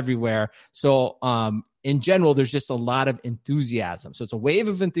 It's everywhere. So in general, there's just a lot of enthusiasm. So it's a wave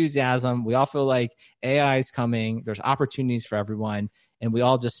of enthusiasm. We all feel like AI is coming. There's opportunities for everyone. And we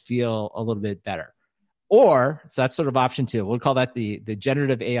all just feel a little bit better. So that's sort of option two. We'll call that the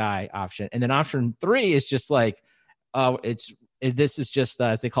generative AI option. And then option 3 is just this is just,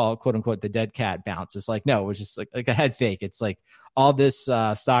 as they call it, quote unquote, the dead cat bounce. It's like, no, it's just like a head fake. It's like all this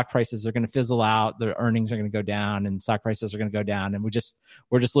stock prices are going to fizzle out. The earnings are going to go down and stock prices are going to go down. And we're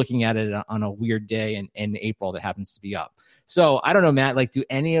just looking at it on a weird day in April that happens to be up. So I don't know, Matt, do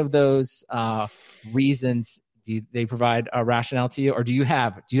any of those reasons, do they provide a rationale to you? Or do you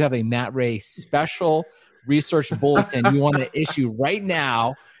have a Matt Ray special research bulletin you want to issue right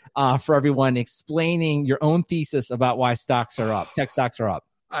now for everyone, explaining your own thesis about why stocks are up, tech stocks are up?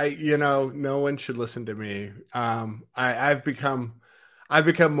 No one should listen to me. I've become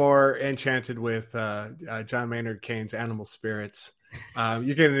more enchanted with John Maynard Keynes' Animal Spirits.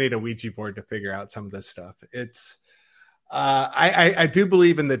 You're going to need a Ouija board to figure out some of this stuff. It's I do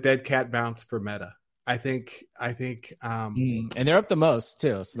believe in the dead cat bounce for Meta. I think, and they're up the most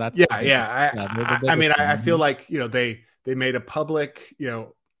too. So that's I feel like they made a public,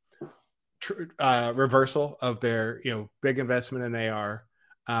 reversal of their, big investment in AR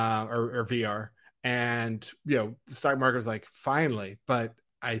or VR. And, the stock market was like, finally, but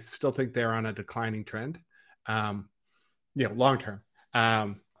I still think they're on a declining trend, long term,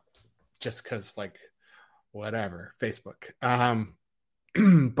 just because like whatever, Facebook.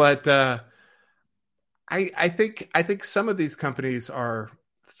 But I think some of these companies are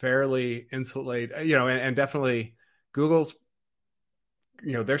fairly insulated, and definitely Google's,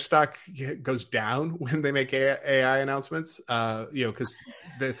 their stock goes down when they make AI announcements, because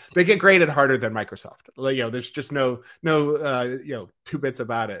they get graded harder than Microsoft. There's just no, two bits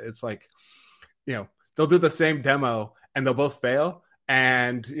about it. It's like, they'll do the same demo and they'll both fail.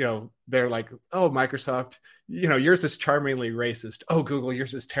 And, they're like, oh, Microsoft, yours is charmingly racist. Oh, Google,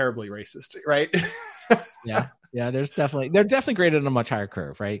 yours is terribly racist. Right. Yeah. Yeah, they're definitely graded on a much higher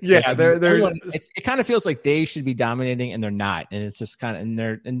curve, right? Yeah, it kind of feels like they should be dominating and they're not, and it's just kind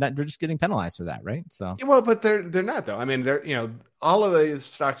of they're just getting penalized for that, right? So but they're not though. I mean, they're all of these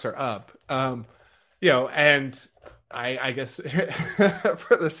stocks are up, and I guess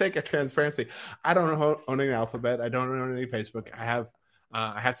for the sake of transparency, I don't own any Alphabet, I don't own any Facebook. I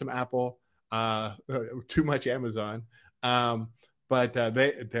have some Apple, too much Amazon. But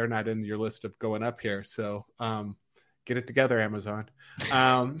they're not in your list of going up here. So get it together, Amazon.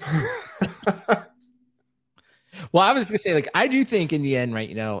 Well, I was going to say, like, I do think in the end, right,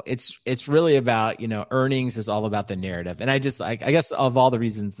 it's really about, earnings is all about the narrative. And I guess of all the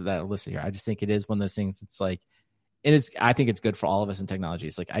reasons that I listed here, I just think it is one of those things. It's like, I think it's good for all of us in technology.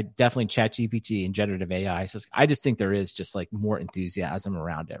 It's like, I definitely ChatGPT and generative AI. So I just think there is just like more enthusiasm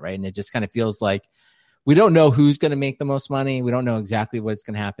around it. Right. And it just kind of feels like, we don't know who's going to make the most money. We don't know exactly what's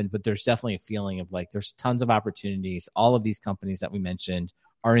going to happen, but there's definitely a feeling of like, there's tons of opportunities. All of these companies that we mentioned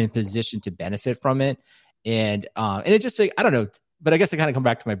are in position to benefit from it. And it just like, I don't know, but I guess I kind of come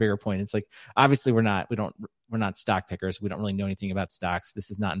back to my bigger point. It's like, obviously we're not stock pickers. We don't really know anything about stocks.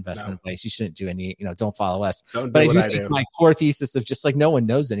 This is not investment advice. You shouldn't do any, don't follow us. But I do think my core thesis of just like, no one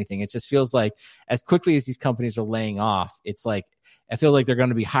knows anything. It just feels like as quickly as these companies are laying off, it's like, I feel like they're going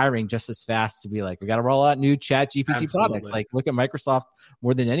to be hiring just as fast to be like, we got to roll out new ChatGPT products. Like, look at Microsoft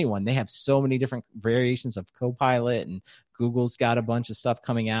more than anyone. They have so many different variations of Copilot, and Google's got a bunch of stuff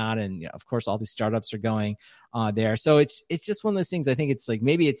coming out. And of course, all these startups are going there. So it's just one of those things. I think it's like,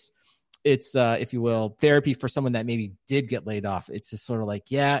 maybe it's if you will, therapy for someone that maybe did get laid off. It's just sort of like,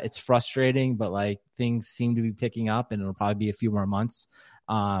 yeah, it's frustrating, but like things seem to be picking up and it'll probably be a few more months.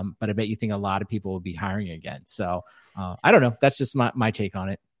 But I bet you think a lot of people will be hiring again. So I don't know. That's just my take on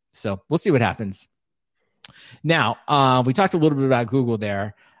it. So we'll see what happens. Now, we talked a little bit about Google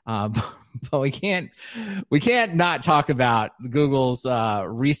there, but we can't not talk about Google's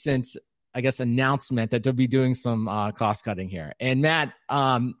recent, I guess, announcement that they'll be doing some cost cutting here. And Matt,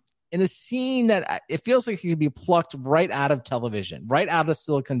 in a scene that it feels like it could be plucked right out of television, right out of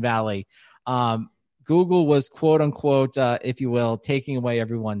Silicon Valley, Google was, quote unquote, if you will, taking away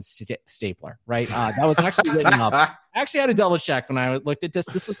everyone's stapler, right? That was actually written up. I actually had to double check when I looked at this.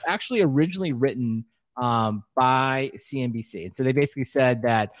 This was actually originally written by CNBC. And so they basically said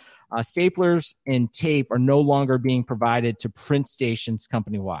that staplers and tape are no longer being provided to print stations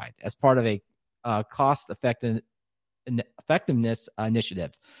company-wide as part of a cost-effectiveness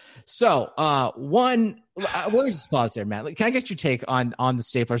initiative. So let me just pause there, Matt. Can I get your take on the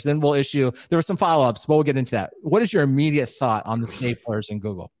staplers? Then we'll issue, there were some follow-ups, but we'll get into that. What is your immediate thought on the staplers in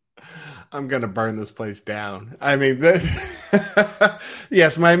Google? I'm going to burn this place down. I mean,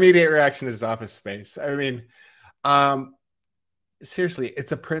 yes, my immediate reaction is Office Space. I mean, seriously,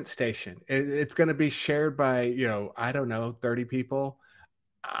 it's a print station. It's going to be shared by, I don't know, 30 people.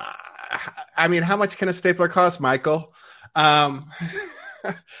 I mean, how much can a stapler cost, Michael? I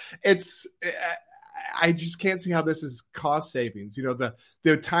just can't see how this is cost savings.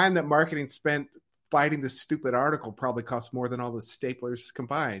 The time that marketing spent fighting this stupid article probably costs more than all the staplers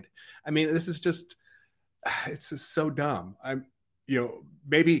combined. I mean, this is just, it's just so dumb.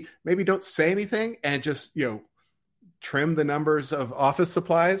 Maybe don't say anything and just, trim the numbers of office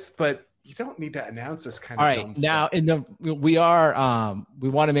supplies, but you don't need to announce this kind of dumb stuff. Now, we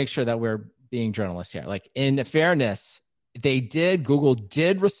want to make sure that we're being journalists here. Like, in fairness, Google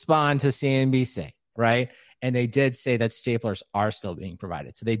did respond to CNBC, right? And they did say that staplers are still being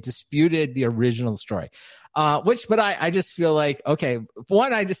provided. So they disputed the original story, but I just feel like, okay,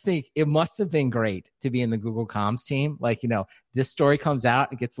 one, I just think it must have been great to be in the Google comms team. Like, this story comes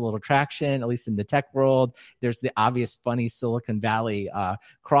out, it gets a little traction, at least in the tech world. There's the obvious funny Silicon Valley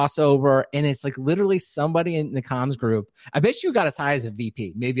crossover. And it's like literally somebody in the comms group, I bet you got as high as a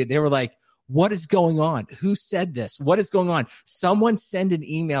VP. Maybe they were like, what is going on? Who said this? What is going on? Someone send an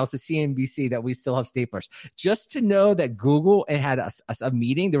email to CNBC that we still have staplers. Just to know that Google had a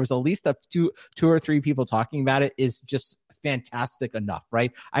meeting, there was at least two or three people talking about it, is just fantastic enough,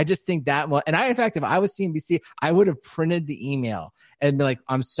 right? I just think that, and in fact, if I was CNBC, I would have printed the email and be like,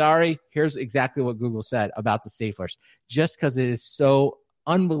 I'm sorry, here's exactly what Google said about the staplers, just because it is so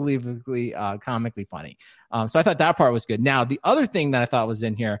unbelievably comically funny. So I thought that part was good. Now, the other thing that I thought was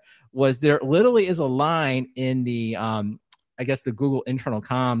in here was there literally is a line in the, I guess the Google internal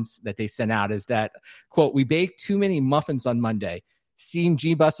comms that they sent out is that, quote, we baked too many muffins on Monday, seen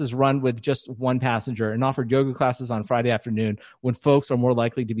G buses run with just one passenger, and offered yoga classes on Friday afternoon when folks are more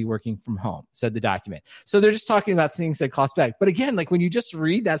likely to be working from home, said the document. So they're just talking about things that cost back. But again, like when you just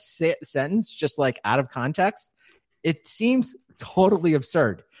read that sentence, just like out of context, it seems totally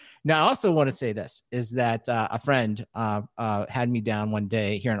absurd. Now, I also want to say this is that a friend had me down one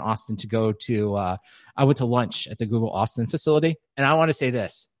day here in Austin to go to, I went to lunch at the Google Austin facility. And I want to say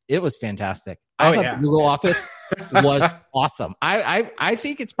this, it was fantastic. I thought the Google office was awesome. I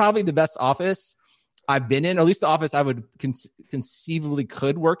think it's probably the best office I've been in, or at least the office I would conceivably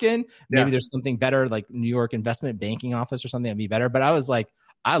could work in. Maybe there's something better, like New York investment banking office or something that'd be better. But I was like,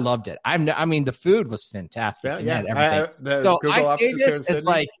 I loved it. I mean, the food was fantastic. Yeah. So Google I say this, it's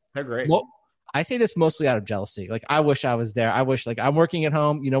like, they're great. Well, I say this mostly out of jealousy. Like, I wish I was there. I wish, like, I'm working at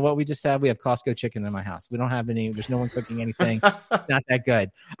home. You know what we just had? We have Costco chicken in my house. We don't have any. There's no one cooking anything. Not that good.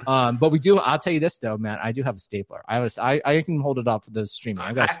 But we do. I'll tell you this though, man. I do have a stapler. I can hold it up for those streaming.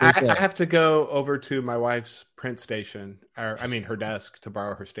 I have to go over to my wife's print station, or I mean her desk, to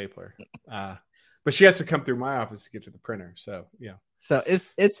borrow her stapler. But she has to come through my office to get to the printer. So yeah. So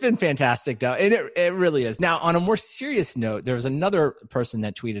it's been fantastic, though, and it really is. Now, on a more serious note, there was another person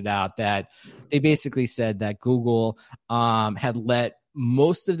that tweeted out that they basically said that Google had let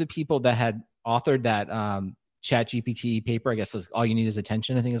most of the people that had authored that ChatGPT paper, I guess was All You Need Is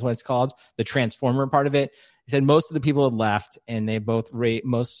Attention, I think is what it's called, the transformer part of it. He said most of the people had left, and they both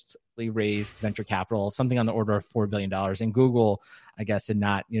mostly raised venture capital, something on the order of $4 billion, and Google, I guess, had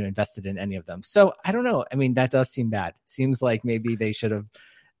not invested in any of them. So I don't know. I mean, that does seem bad. Seems like maybe they should have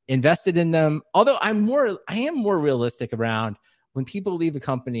invested in them. Although I am more realistic around when people leave a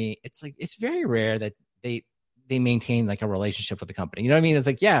company. It's like it's very rare that they maintain like a relationship with the company. You know what I mean? It's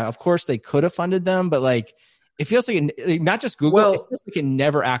like, yeah, of course they could have funded them, but like it feels like not just Google. It feels like it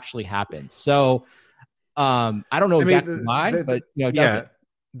never actually happened. So I don't know exactly why, but it doesn't.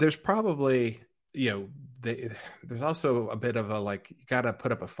 There's probably there's also a bit of a like, you got to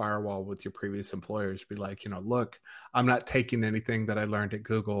put up a firewall with your previous employers. Be like, look, I'm not taking anything that I learned at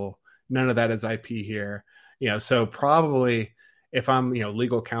Google. None of that is IP here. So probably if I'm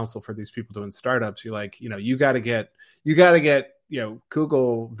legal counsel for these people doing startups, you're like, you got to get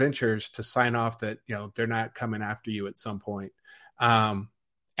Google Ventures to sign off that they're not coming after you at some point.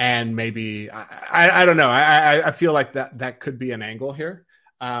 And maybe I don't know. I feel like that could be an angle here.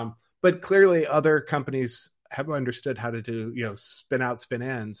 But clearly other companies have understood how to do, spin out, spin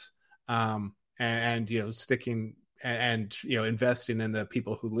ends, and sticking and, investing in the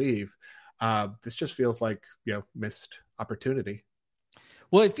people who leave. This just feels like, missed opportunity.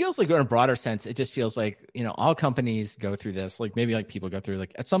 Well, it feels like in a broader sense, it just feels like, all companies go through this, like maybe like people go through,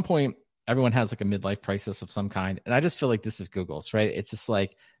 like at some point, everyone has like a midlife crisis of some kind. And I just feel like this is Google's, right? It's just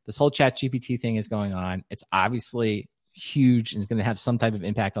like this whole ChatGPT thing is going on. It's obviously huge and it's going to have some type of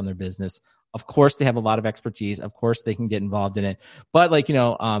impact on their business. Of course, they have a lot of expertise. Of course, they can get involved in it. But like,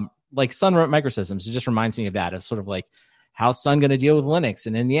 like Sun Microsystems, it just reminds me of that. It's sort of like, how's Sun going to deal with Linux?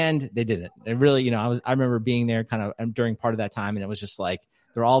 And in the end, they didn't. It really, I remember being there kind of during part of that time, and it was just like,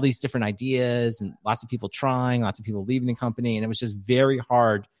 there are all these different ideas and lots of people trying, lots of people leaving the company. And it was just very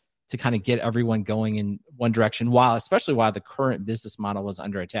hard to kind of get everyone going in one direction, especially while the current business model was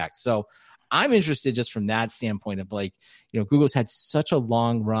under attack. So I'm interested just from that standpoint of like, Google's had such a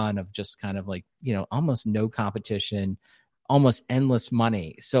long run of just kind of like, almost no competition, almost endless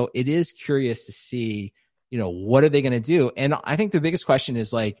money. So it is curious to see, what are they going to do? And I think the biggest question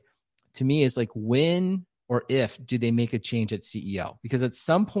is like, to me, is like, when or if do they make a change at CEO? Because at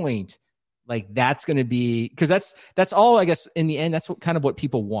some point, like that's going to be, because that's all, I guess, in the end, that's what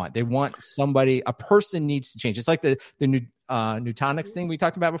people want. They want somebody, a person needs to change. It's like the Nutanix thing we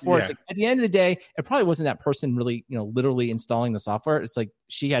talked about before. Yeah. It's like at the end of the day, it probably wasn't that person really, literally installing the software. It's like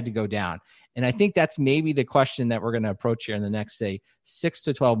she had to go down. And I think that's maybe the question that we're going to approach here in the next, say, 6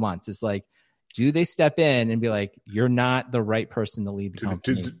 to 12 months. It's like, Do they step in and be like, you're not the right person to lead the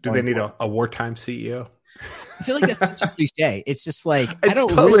company? Do they need a wartime CEO? I feel like that's such a cliche. It's just like, it's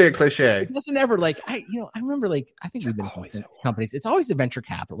totally a cliche. It doesn't ever like, I remember like, I think we've been in some companies. It's always the venture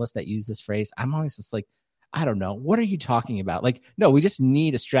capitalists that use this phrase. I'm always just like, I don't know. What are you talking about? Like, no, we just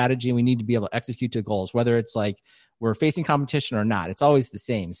need a strategy and we need to be able to execute to goals, whether it's like we're facing competition or not. It's always the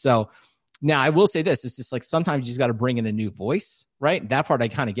same. So now I will say this, it's just like sometimes you just got to bring in a new voice, right? That part I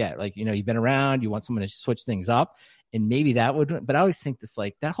kind of get. Like, you've been around, you want someone to switch things up, and maybe that would, but I always think this,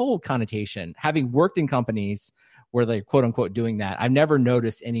 like that whole connotation, having worked in companies where they're quote unquote doing that, I've never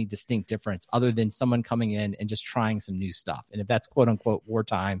noticed any distinct difference other than someone coming in and just trying some new stuff. And if that's quote unquote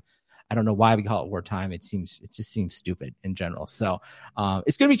wartime, I don't know why we call it wartime. It just seems stupid in general. So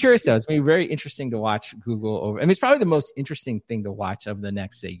it's going to be curious though. It's going to be very interesting to watch Google over. I mean, it's probably the most interesting thing to watch over the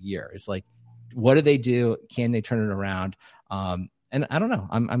next, say, year. It's like, what do they do? Can they turn it around? And I don't know.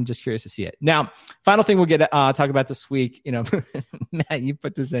 I'm just curious to see it. Now, final thing we'll get talk about this week. Matt, you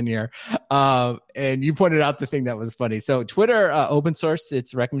put this in here, and you pointed out the thing that was funny. So Twitter open sourced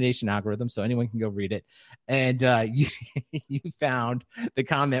its recommendation algorithm, so anyone can go read it. And you found the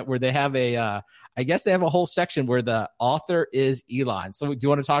comment where they have I guess they have a whole section where the author is Elon. So do you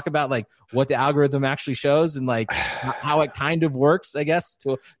want to talk about like what the algorithm actually shows and like how it kind of works? I guess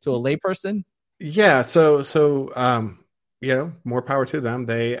to a layperson. Yeah. So. More power to them.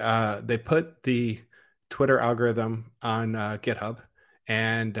 They put the Twitter algorithm on GitHub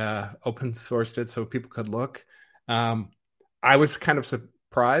and open sourced it so people could look. I was kind of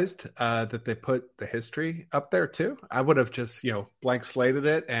surprised that they put the history up there too. I would have just blank slated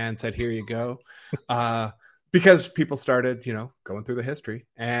it and said, "Here you go," because people started going through the history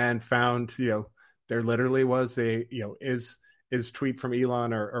and found there literally was a is tweet from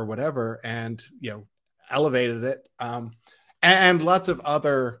Elon or whatever, and elevated it, and lots of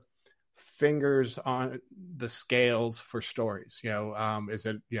other fingers on the scales for stories. Is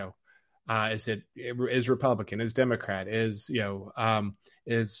Republican, is Democrat, is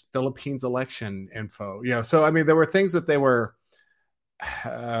Philippines election info. So I mean, there were things that they were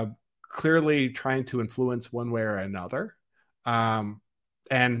clearly trying to influence one way or another,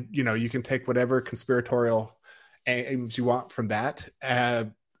 and you can take whatever conspiratorial aims you want from that.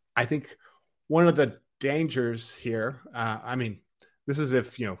 I think one of the dangers here, I mean, this is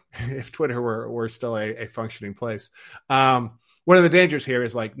if Twitter were still a functioning place. One of the dangers here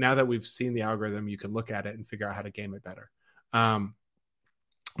is like, now that we've seen the algorithm, you can look at it and figure out how to game it better.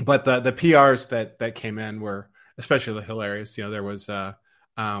 But the PRs that came in were especially hilarious. There was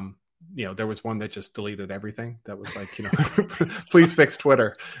there was one that just deleted everything. That was like, please fix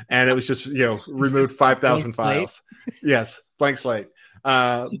Twitter, and it was just removed 5,000 files. Yes, blank slate.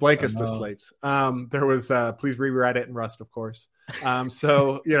 Blankest of slates. There was please rewrite it in Rust, of course.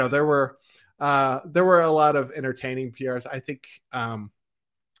 So there were a lot of entertaining PRs. I think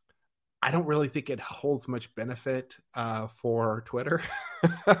I don't really think it holds much benefit for Twitter.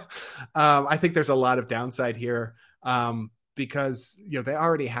 I think there's a lot of downside here because they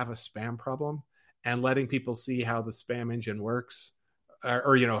already have a spam problem, and letting people see how the spam engine works,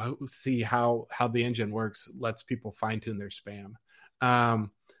 or see how the engine works, lets people fine tune their spam.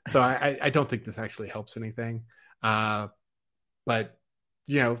 So I don't think this actually helps anything. But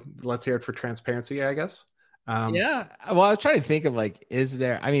let's hear it for transparency, I guess. Yeah. Well, I was trying to think of like,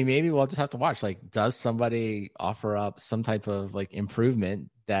 maybe we'll just have to watch, like, does somebody offer up some type of like improvement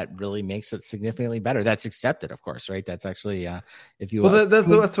that really makes it significantly better? That's accepted, of course, right? That's actually, if you, well,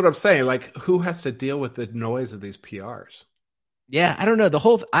 that's what I'm saying. Like, who has to deal with the noise of these PRs? Yeah. I don't know. The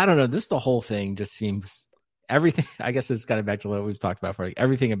whole thing just seems, everything, I guess it's kind of back to what we've talked about for like,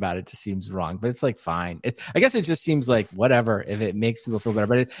 everything about it just seems wrong, but it's like, fine. I guess it just seems like whatever, if it makes people feel better,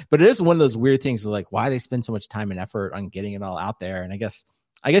 but it is one of those weird things of like, why they spend so much time and effort on getting it all out there. And I guess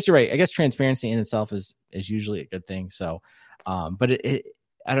you're right. I guess transparency in itself is usually a good thing. So, but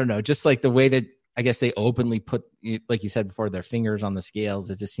I don't know, just like the way that I guess they openly put, like you said before, their fingers on the scales.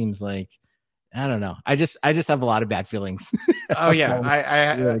 It just seems like, I don't know. I just have a lot of bad feelings. Oh yeah,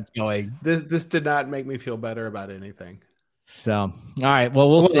 where it's going. This did not make me feel better about anything. So, all right. Well,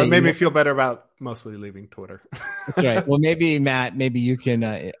 we'll see. It made me feel better about mostly leaving Twitter. That's right. Well, maybe Matt, you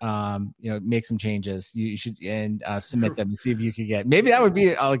can, make some changes. You should and submit them and see if you could get. Maybe that would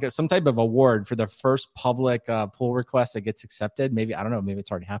be like some type of award for the first public pull request that gets accepted. Maybe, I don't know. Maybe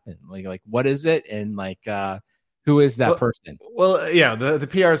it's already happened. Like what is it? And like, who is that person? Well, yeah, the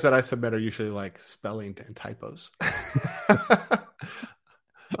PRs that I submit are usually like spelling and typos.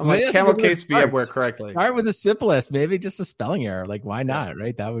 I'm like, camel case VMware correctly. Start with the simplest, maybe just a spelling error. Like, why not?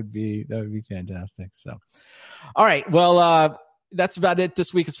 Right? That would be fantastic. So, all right. Well, that's about it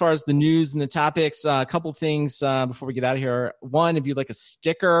this week as far as the news and the topics. A couple things before we get out of here. One, if you'd like a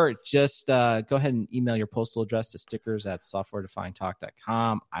sticker, just go ahead and email your postal address to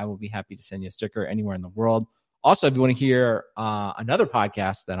stickers@softwaredefinedtalk.com. I will be happy to send you a sticker anywhere in the world. Also, if you want to hear another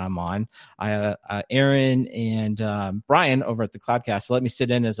podcast that I'm on, Aaron and Brian over at the Cloudcast let me sit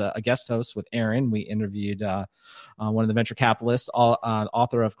in as a guest host with Aaron. We interviewed one of the venture capitalists,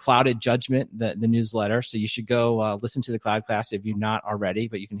 author of Clouded Judgment, the newsletter. So you should go listen to the Cloudcast if you're not already.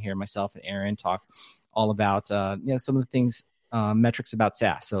 But you can hear myself and Aaron talk all about some of the things, metrics about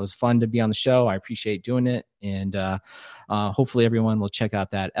SaaS. So it was fun to be on the show. I appreciate doing it, and hopefully everyone will check out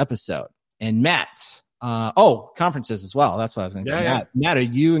that episode. And Matt. Conferences as well. That's what I was going to say. Matt, are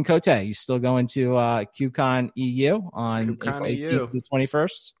you and Cote? You still going to KubeCon EU on April 18th to the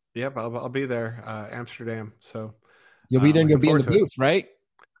 21st? Yep, I'll be there, Amsterdam. So you'll be there and you'll be in the booth, right?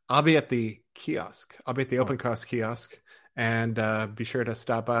 I'll be at the kiosk. I'll be at the OpenCost kiosk, and be sure to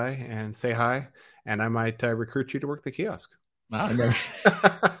stop by and say hi. And I might recruit you to work the kiosk. I don't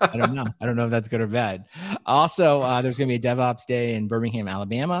know. I don't know if that's good or bad. Also, there's going to be a DevOps Day in Birmingham,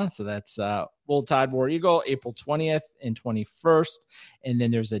 Alabama. So that's Old Tide War Eagle, April 20th and 21st. And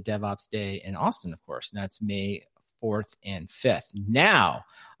then there's a DevOps Day in Austin, of course. And that's May 4th and 5th. Now,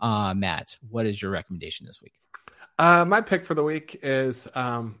 Matt, what is your recommendation this week? My pick for the week is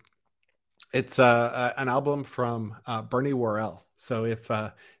it's an album from Bernie Worrell. So if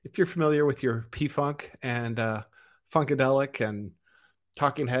you're familiar with your P-Funk and Funkadelic and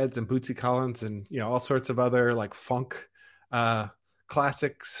Talking Heads and Bootsy Collins and all sorts of other like funk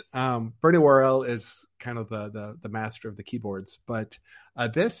classics, Bernie Worrell is kind of the master of the keyboards. But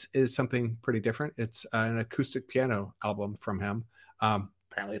this is something pretty different. It's an acoustic piano album from him.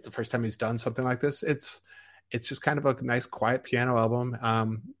 Apparently, it's the first time he's done something like this. It's just kind of a nice, quiet piano album.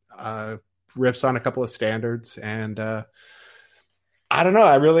 Riffs on a couple of standards, and I don't know.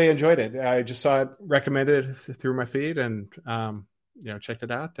 I really enjoyed it. I just saw it recommended through my feed, and checked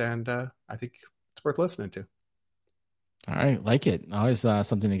it out, and I think it's worth listening to. All right, like it. Always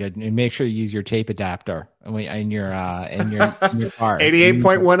something to get. And make sure you use your tape adapter in your car.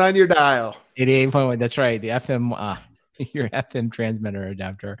 88.1 on your dial. 88.1. That's right. The FM. Your FM transmitter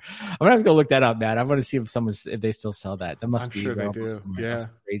adapter. I'm gonna have to go look that up, Matt. I want to see if they still sell that. That must be sure they do. Yeah, that's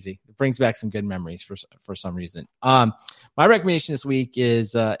crazy. It brings back some good memories for some reason. My recommendation this week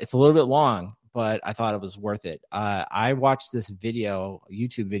is it's a little bit long, but I thought it was worth it. I watched this video, a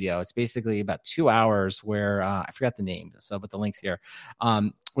YouTube video. It's basically about 2 hours where I forgot the name, but the link's here.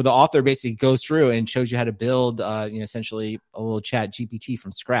 Where the author basically goes through and shows you how to build, essentially a little Chat GPT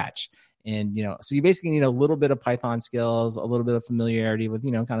from scratch. And, so you basically need a little bit of Python skills, a little bit of familiarity with,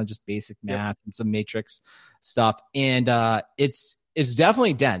 kind of just basic math and some matrix stuff. And it's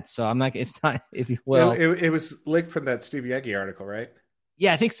definitely dense. So it's not, if you will. It was linked from that Steve Yagi article, right?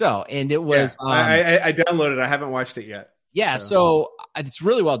 Yeah, I think so. And it was. Yeah. I downloaded it. I haven't watched it yet. Yeah, so it's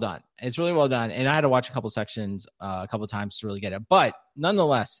really well done. It's really well done. And I had to watch a couple sections a couple of times to really get it. But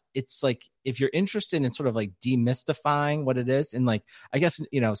nonetheless, it's like if you're interested in sort of like demystifying what it is, and like, I guess,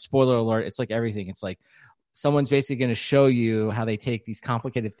 spoiler alert, it's like everything. It's like someone's basically going to show you how they take these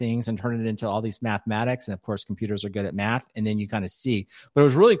complicated things and turn it into all these mathematics. And of course, computers are good at math. And then you kind of see. But it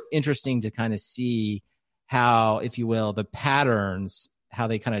was really interesting to kind of see how, if you will, the patterns, how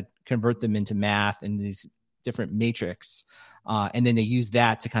they kind of convert them into math and these different matrix, and then they use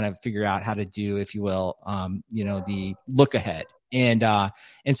that to kind of figure out how to do, if you will, the look ahead. And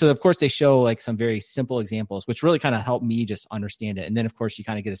so of course they show like some very simple examples, which really kind of helped me just understand it. And then of course you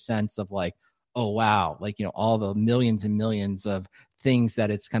kind of get a sense of like, oh wow, like all the millions and millions of things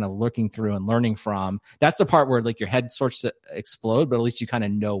that it's kind of looking through and learning from. That's the part where like your head starts to explode, but at least you kind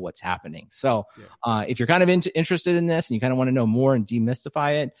of know what's happening. So if you're kind of interested in this and you kind of want to know more and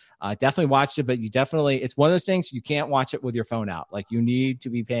demystify it, definitely watch it. But it's one of those things you can't watch it with your phone out. Like you need to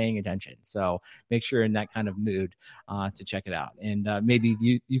be paying attention. So make sure you're in that kind of mood to check it out. And maybe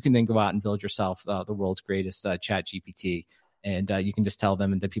you can then go out and build yourself the world's greatest Chat GPT. And you can just tell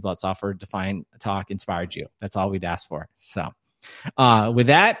them the people at Software Defined Talk inspired you. That's all we'd ask for. So with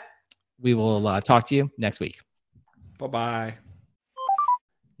that, we will talk to you next week. Bye-bye.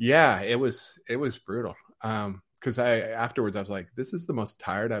 Yeah, it was brutal. Because afterwards I was like, this is the most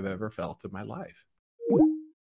tired I've ever felt in my life.